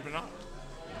we have an empanada.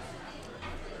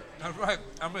 That's right.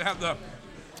 I'm gonna have the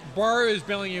Bar is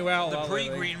bailing you out. a lot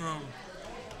lately.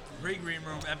 pre-green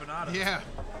room empanada. Yeah.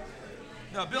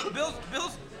 No,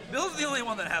 Bill's the only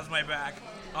one that has my back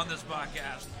on this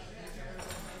podcast.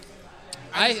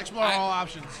 I explore all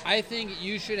options. I think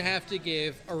you should have to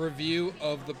give a review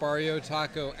of the Barrio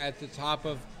Taco at the top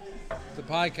of the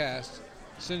podcast,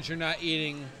 since you're not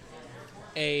eating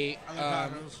a Other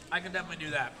tacos. I can definitely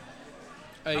do that.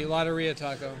 Lotteria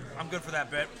taco. I'm good for that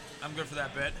bit.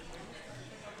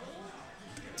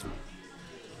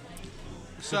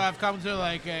 So I've come to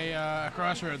like a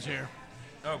crossroads here.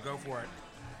 Oh, go for it.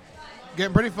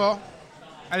 Getting pretty full.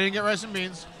 I didn't get rice and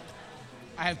beans.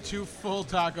 I have 2 full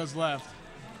tacos left.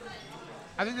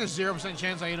 I think there's 0%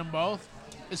 chance I eat them both.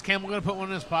 Is Campbell going to put one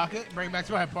in his pocket and bring it back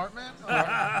to my apartment? Or-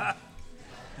 I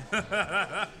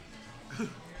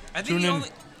think Tune the in. only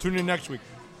Tune in next week.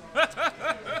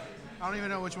 I don't even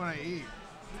know which one I eat.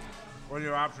 What are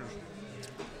your options?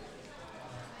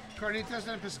 Carnitas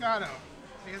and Pescado.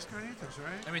 I guess Carnitas,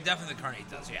 right? I mean, definitely the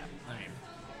carnitas, yeah. I mean,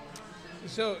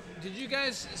 So, did you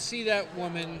guys see that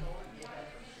woman?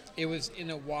 It was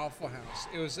in a Waffle House.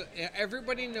 It was.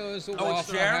 Everybody knows the Oh, it's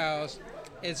Waffle Cher? House.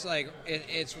 It's like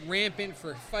it's rampant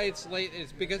for fights late.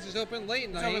 It's because it's open late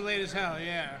It's night. over late as hell,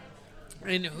 yeah.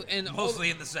 And mostly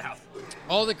in the South.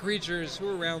 all the creatures who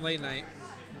are around late night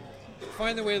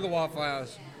find their way to the Waffle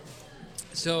House.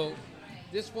 So,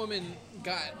 this woman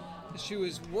she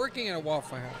was working at a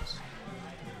Waffle House,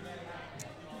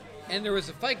 and there was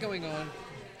a fight going on.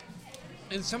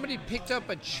 And somebody picked up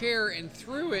a chair and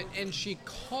threw it, and she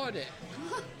caught it.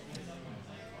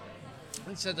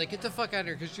 And said, like, get the fuck out of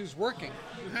here, because she was working.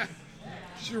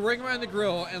 She was working behind the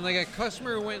grill, and, like, a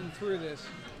customer went and threw this.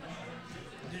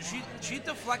 Dude, she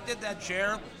deflected that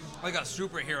chair like a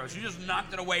superhero. She just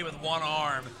knocked it away with one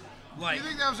arm. Like, You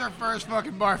think that was her first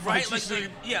fucking bar fight right? she's Like, seen?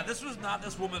 yeah, this was not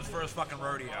this woman's first fucking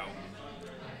rodeo.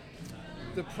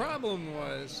 The problem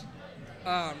was,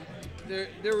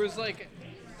 there was, like,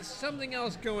 something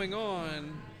else going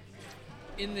on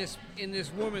in this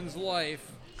woman's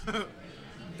life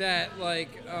that, like,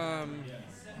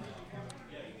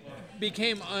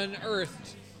 became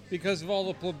unearthed because of all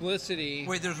the publicity.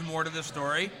 Wait, there's more to this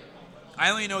story?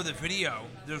 I only know the video.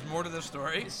 There's more to this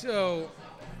story? So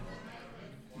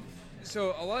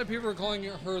a lot of people are calling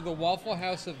her the Waffle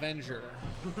House Avenger.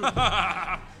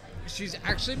 She's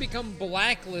actually become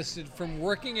blacklisted from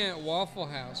working at Waffle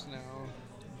House now.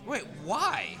 Wait,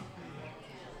 why?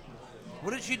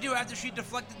 What did she do after she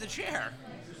deflected the chair?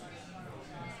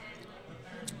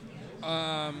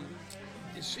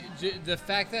 The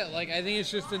fact that, like, I think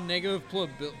it's just a negative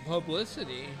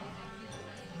publicity.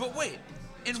 But wait,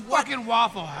 in what? Fucking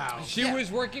Waffle House. She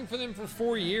was working for them for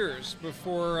 4 years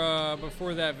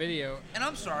before that video. And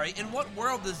I'm sorry, in what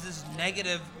world is this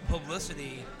negative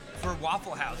publicity for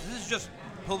Waffle House? This is just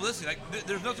publicity. Like,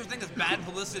 there's no such thing as bad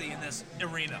publicity in this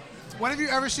arena. When have you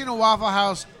ever seen a Waffle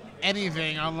House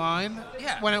anything online?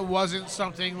 Yeah. When it wasn't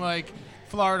something like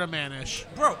Florida Man-ish.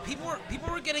 Bro, people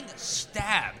were getting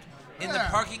stabbed in the Yeah.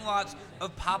 parking lots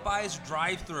of Popeye's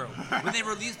drive-thru when they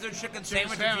released their chicken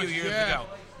sandwich a few sandwich, years yeah. ago.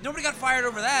 Nobody got fired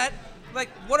over that. Like,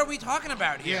 what are we talking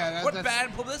about here? Yeah, what that's-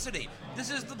 bad publicity?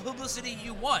 This is the publicity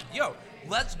you want. Yo,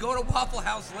 let's go to Waffle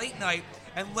House late night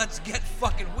and let's get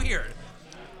fucking weird.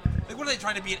 Like, what are they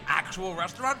trying to be, an actual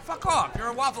restaurant? Fuck off. You're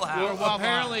a Waffle House. Well,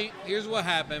 apparently, here's what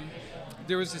happened.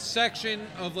 There was a section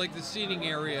of, like, the seating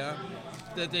area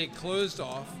that they closed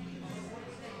off,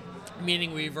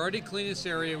 meaning we've already cleaned this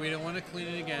area. We don't want to clean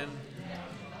it again.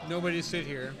 Nobody sit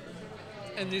here.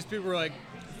 And these people were like,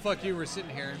 fuck you, we're sitting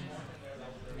here.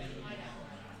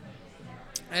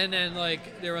 And then,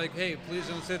 like, they were like, hey, please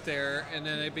don't sit there. And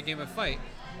then it became a fight.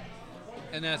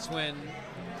 And that's when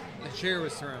the chair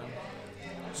was thrown.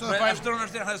 So But if I still don't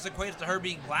understand how this equates to her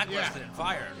being blacklisted Yeah. and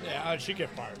fired. Yeah, how'd she get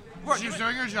fired? Bro, she you was know-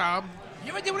 doing her job.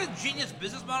 You have any idea what a genius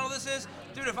business model this is?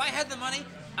 Dude, if I had the money,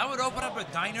 I would open up a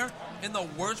diner in the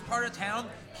worst part of town,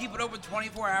 keep it open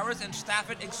 24 hours, and staff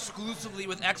it exclusively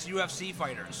with ex-UFC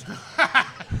fighters.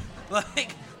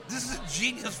 Like, this is a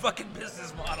genius fucking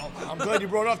business model. I'm glad you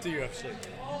brought up the UFC.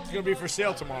 It's going to be for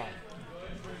sale tomorrow.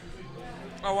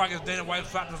 Oh, I guess Dana White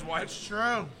slapped his wife. It's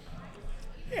true.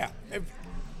 Yeah,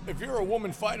 if you're a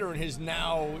woman fighter in his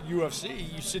now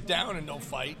UFC, you sit down and don't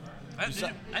fight. I didn't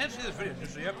see this video. Did you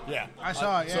see it? Yeah, I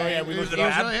saw it. Yeah, So yeah, we it was looked it it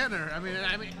up. up. really hitting her.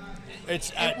 I mean, It's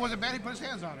it at was it bad? He put his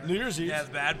hands on her. New Year's Eve. Yeah, it's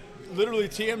bad. Literally,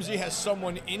 TMZ has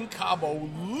someone in Cabo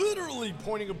literally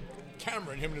pointing a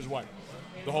camera at him and his wife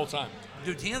the whole time.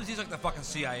 Dude, TMZ's like the fucking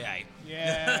CIA.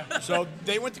 Yeah. So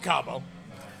they went to Cabo,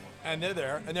 and they're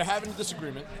there, and they're having a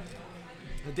disagreement.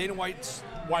 And Dana White's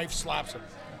wife slaps him,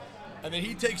 and then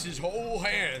he takes his whole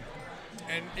hand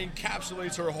and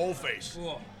encapsulates her whole face.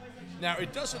 Cool. Now,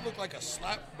 it doesn't look like a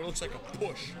slap, but it looks like a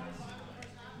push.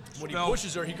 When he Spell-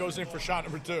 pushes her, he goes in for shot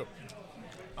number 2.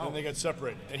 And they get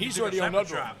separated. And he's Took a already owned separate up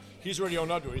to it. shot. He's already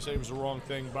owned up to it. He said it was the wrong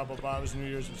thing, blah, blah, blah. It was New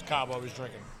Year's, it was Cabo, I was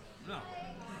drinking. No.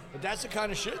 But that's the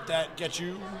kind of shit that gets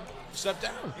you stepped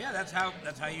down. Yeah, that's how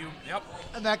you. Yep.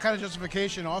 And that kind of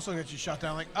justification also gets you shut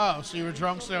down. Like, oh, so you were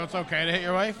drunk, so it's okay to hit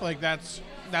your wife? Like, that's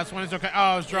when it's okay. Oh,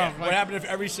 I was drunk. What happened if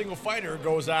every single fighter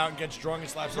goes out and gets drunk and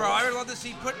slaps Bro, her? I would love to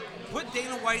see put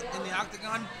Dana White in the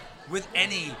octagon with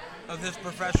any of his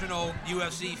professional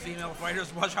UFC female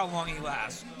fighters. Watch how long he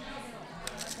lasts.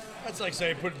 That's like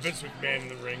saying put Vince McMahon in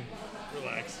the ring.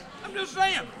 Relax. I'm just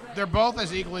saying. They're both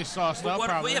as equally sauced But up, what,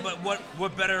 probably. yeah, but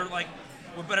what better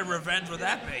revenge would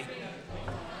that be?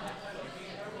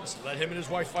 Just let him and his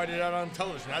wife fight it out on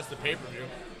television. That's the pay-per-view.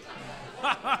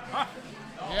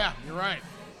 Yeah, you're right.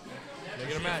 Make it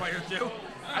a She a match. fighter too.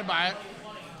 I'd buy it.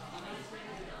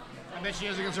 I bet she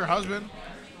is against her husband.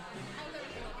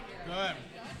 Good.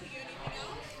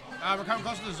 We're coming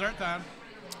close to dessert time.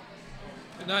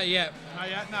 Not yet. Not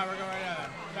yet? No, we're going right at it.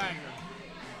 Thank you.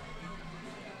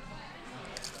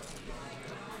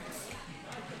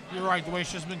 You're right, the way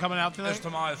shit's been coming out This tonight.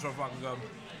 tamale is so fucking good.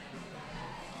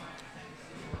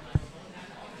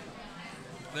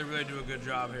 They really do a good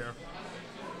job here.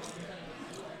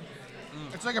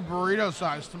 It's like a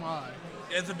burrito-sized tamale.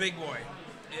 It's a big boy.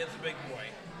 It's a big boy.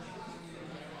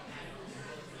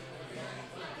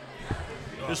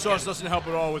 This sauce doesn't help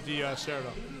at all with the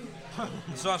sourdough.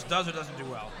 The sauce does or doesn't do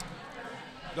well?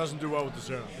 Doesn't do well with the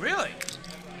sourdough. Really?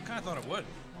 I kind of thought it would.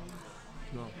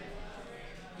 No.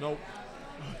 Nope.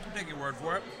 I'll take your word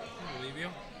for it. I believe you.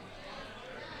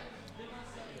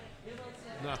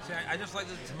 No. See, I just like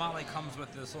that the tamale comes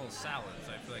with this little salad,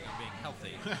 so I feel like I'm being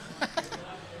healthy.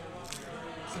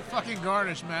 It's a fucking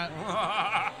garnish, Matt.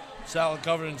 Salad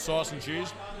covered in sauce and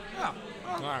cheese. Yeah.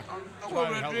 All right. A little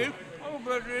bit of cheese. A little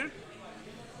bit of cheese.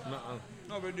 Nuh-uh.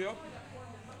 No big deal.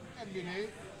 That'd be neat.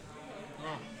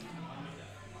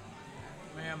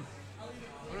 Man,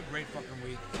 what a great fucking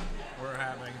week we're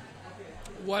having.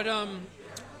 What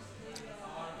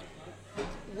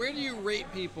where do you rate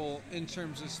people in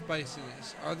terms of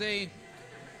spiciness? Are they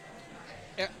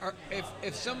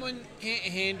if someone can't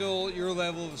handle your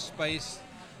level of spice,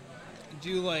 do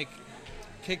you like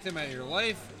kick them out of your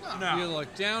life? No. Do you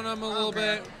look down on them a little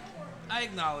Okay. bit? I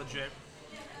acknowge it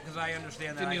because I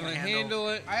understand that Can I you can like handle. handle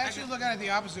it? I actually look at it the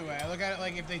opposite way. I look at it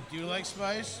like if they do like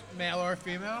spice, male or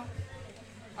female,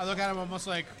 I look at them almost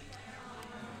like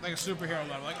a superhero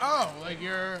level. Like, oh, like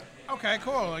you're okay,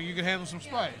 cool. Like you can handle some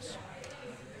spice.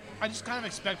 I just kind of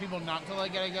expect people not to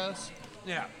like it, I guess.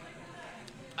 Yeah.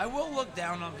 I will look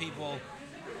down on people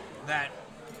that,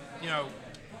 you know,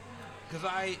 because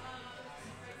I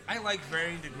like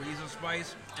varying degrees of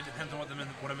spice. It depends on what I'm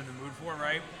in the mood for,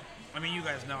 right? I mean, you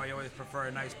guys know I always prefer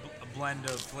a nice blend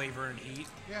of flavor and heat.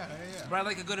 Yeah. But I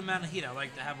like a good amount of heat. I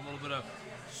like to have a little bit of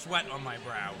sweat on my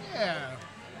brow. Yeah.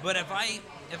 But if I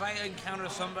encounter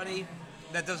somebody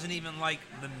that doesn't even like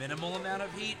the minimal amount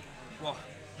of heat, well,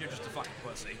 you're just a fucking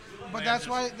pussy. But Like, that's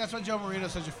I'm just- why Joe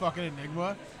Marino's such a fucking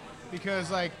enigma,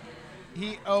 because like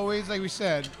he always, like we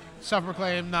said,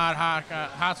 self-proclaimed not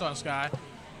hot sauce guy,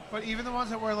 but even the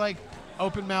ones that were like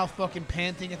open mouth fucking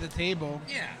panting at the table,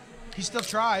 Yeah. he still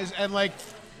tries and like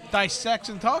dissects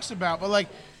and talks about. But like,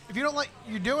 if you don't like,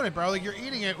 you're doing it, bro. Like you're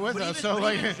eating it with But us. even, So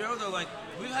like, even Joe, though, like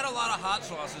we've had a lot of hot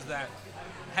sauces that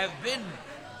have been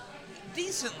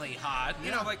decently hot,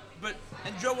 you know, Yeah. like. But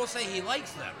and Joe will say he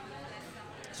likes them.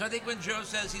 So I think when Joe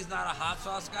says he's not a hot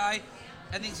sauce guy,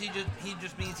 I think he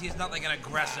just means he's not like an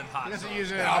aggressive hot he sauce. doesn't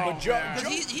use it. Yeah, at but all, Joe- yeah.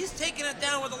 Because he's taking it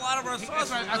down with a lot of our sauces.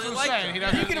 That's We really what I'm like saying. them. He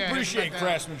doesn't. He can yeah, appreciate like that.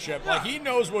 craftsmanship. Like, he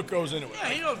knows what goes into it. Yeah,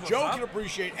 he knows what's Joe up. can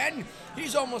appreciate, and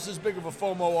he's almost as big of a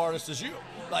FOMO artist as you.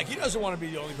 Like, he doesn't want to be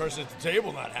the only person at the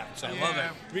table not having something. I love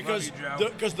it. Because Love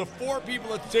you, Joe. the four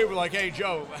people at the table are like, hey,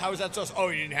 Joe, how was that sauce? Oh,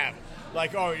 you didn't have it.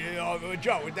 Like, oh,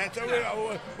 Joe, that's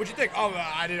what'd you think? Oh,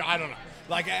 I don't know.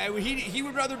 Like, he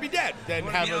would rather be dead than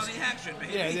Wanna have be on us. the action,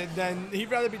 baby. Yeah, then he'd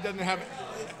rather be dead than have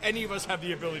any of us have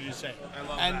the ability to say it. I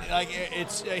love and that. like,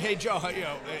 it's hey Joe,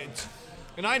 it's,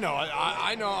 and I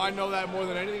know that more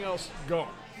than anything else going,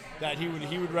 that he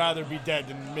would rather be dead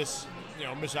than miss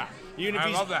out. Even if I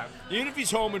he's, love that. Even if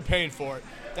he's home and paying for it,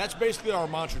 that's basically our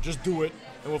mantra. Just do it,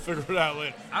 and we'll figure it out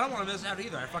later. I don't want to miss out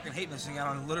either. I fucking hate missing out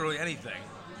on literally anything.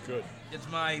 Good. It's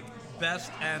my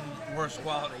best and worst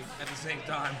quality at the same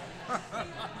time.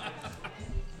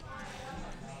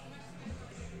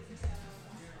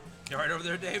 You all right over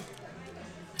there, Dave?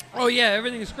 Oh yeah,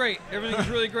 everything's great. Everything's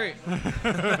really great.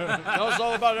 Tell us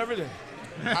all about everything.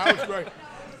 How it's great.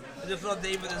 I just saw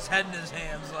Dave with his head in his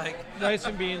hands, like. Rice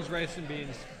and beans.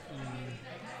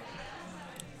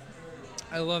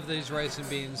 I love these rice and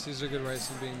beans. These are good rice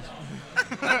and beans.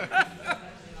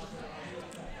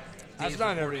 That's Dave's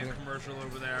not recording everything. a commercial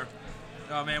over there.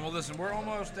 Oh man, well listen, we're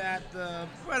almost at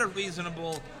a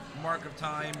reasonable mark of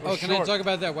time. Oh, can I short. talk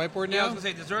about that whiteboard Yeah, I now? was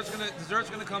gonna say dessert's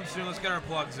gonna come soon. Let's get our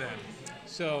plugs in.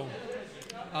 So,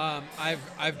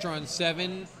 I've drawn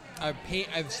 7.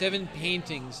 I've 7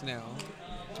 paintings now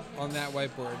on that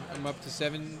whiteboard. I'm up to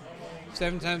 7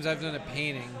 times I've done a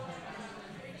painting.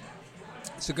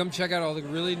 So come check out all the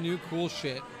really new cool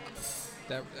shit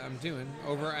that I'm doing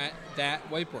over at that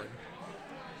whiteboard.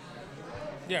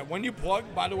 Yeah, when you plug,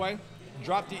 by the way,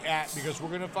 drop the @ because we're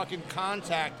gonna fucking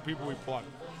contact the people we plug.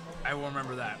 I will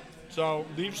remember that. So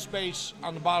leave space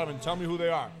on the bottom and tell me who they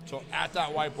are. So at that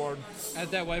whiteboard.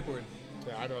 At that whiteboard.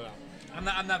 Yeah, I know that.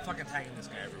 I'm not fucking tagging this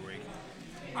guy every week.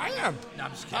 I am. No,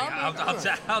 I'm just kidding. I'm not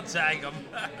I'll tag him.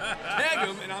 Tag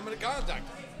him and I'm gonna contact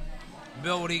him.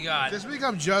 Bill, what do you got? This week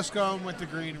I'm just going with the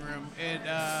green room.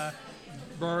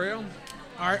 Barrio?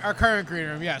 Our current green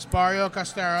room, yes. Barrio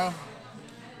Costero.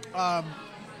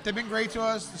 They've been great to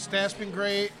us. The staff's been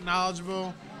great,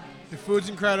 knowledgeable. The food's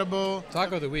incredible.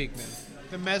 Taco of the week, man.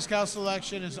 The mezcal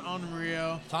selection is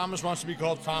unreal. Thomas wants to be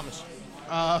called Thomas.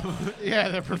 Yeah,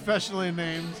 they're professionally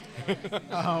named.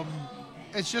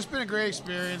 It's just been a great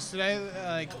experience today.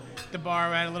 Like the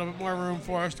bar had a little bit more room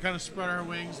for us to kind of spread our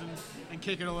wings and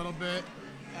kick it a little bit,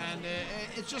 and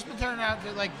it's just been turning out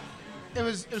to like it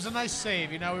was a nice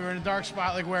save. You know, we were in a dark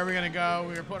spot. Like, where are we gonna go?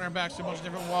 We were putting our backs to a bunch of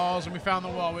different walls, and we found the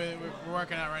wall we're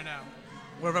working at right now.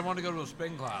 What if I want to go to a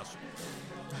spin class?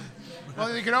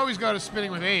 Well, you can always go to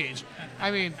Spinning with Age.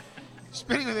 I mean,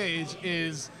 Spinning with Age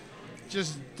is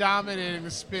just dominating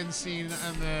the spin scene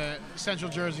on the Central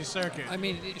Jersey circuit. I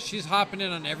mean, she's hopping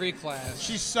in on every class.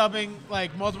 She's subbing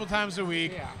like multiple times a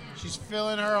week. Yeah. She's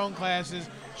filling her own classes.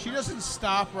 She doesn't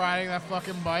stop riding that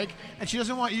fucking bike, and she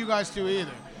doesn't want you guys to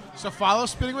either. So follow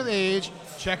Spinning with Age.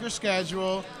 Check her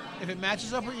schedule. If it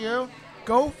matches up with you,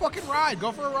 go fucking ride.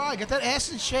 Go for a ride. Get that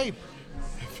ass in shape.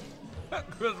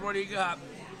 Chris, what do you got?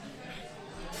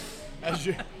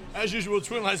 As usual,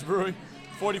 Twin Lights Brewing,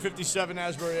 4057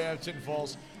 Asbury Ave, Tinton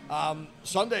Falls.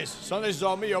 Sundays is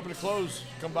all me, open to close.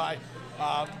 Come by.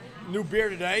 New beer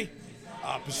today,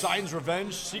 Poseidon's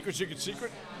Revenge, Secret.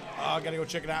 Gotta go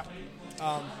check it out.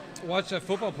 Watch a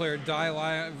football player die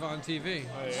live on TV.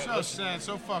 So sad,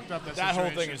 so fucked up. That whole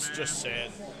situation, thing is man. just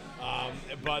sad.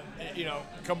 But, you know,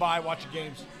 come by, watch the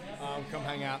games, come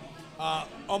hang out.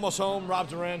 Almost home, Rob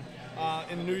Duran.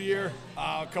 In the new year,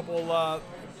 a couple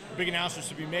big announcements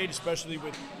to be made, especially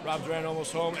with Rob Duran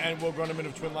almost home and Will Grundman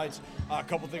of Twin Lights. A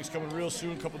couple things coming real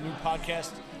soon, a couple new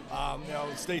podcasts. You know,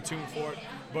 stay tuned for it.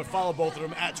 But follow both of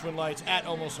them at Twin Lights, at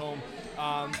Almost Home.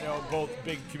 You know, both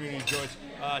big community joints.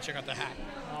 Check out the hat.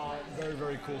 Very,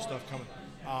 very cool stuff coming.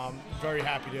 Very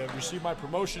happy to receive my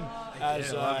promotion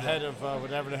as head of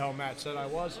whatever the hell Matt said I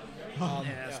was.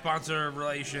 Sponsor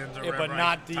relations or Yeah, whatever. but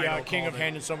not the title king of called it.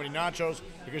 handing somebody nachos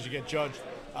because you get judged,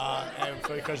 and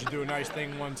because you do a nice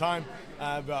thing one time.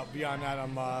 But beyond that,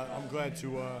 I'm glad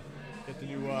to get the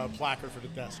new placard for the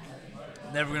desk.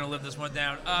 Never going to live this one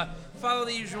down. Follow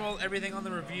the usual, everything on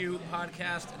the Review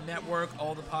Podcast Network,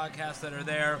 all the podcasts that are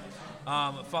there.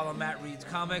 Follow Matt Reed's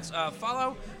Comics.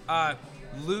 Follow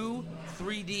Lou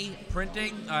 3D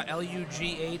Printing,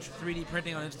 L-U-G-H 3D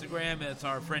Printing on Instagram. It's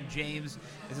our friend James.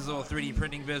 It's his little 3D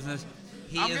printing business.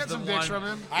 I'll get some dicks from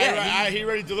him. He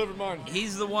already delivered mine.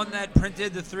 He's the one that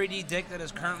printed the 3D dick that is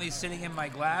currently sitting in my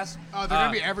glass. Oh, they're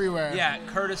going to be everywhere. Yeah,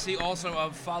 courtesy also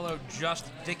of follow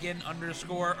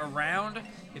JustDickin_around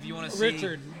if you want to see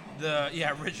Richard.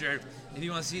 Richard. If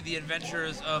you want to see the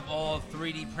adventures of all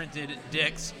 3D printed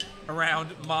dicks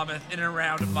around Monmouth, in and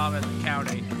around Monmouth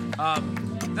County.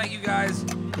 Thank you guys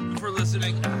for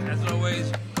listening. As always,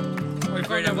 Wait,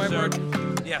 great follow that episode.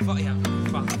 whiteboard. Yeah, follow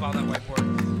that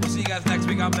whiteboard. We'll see you guys next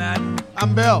week. I'm Matt.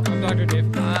 I'm Bill. I'm Dr.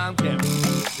 Dave. I'm Kevin.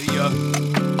 See ya.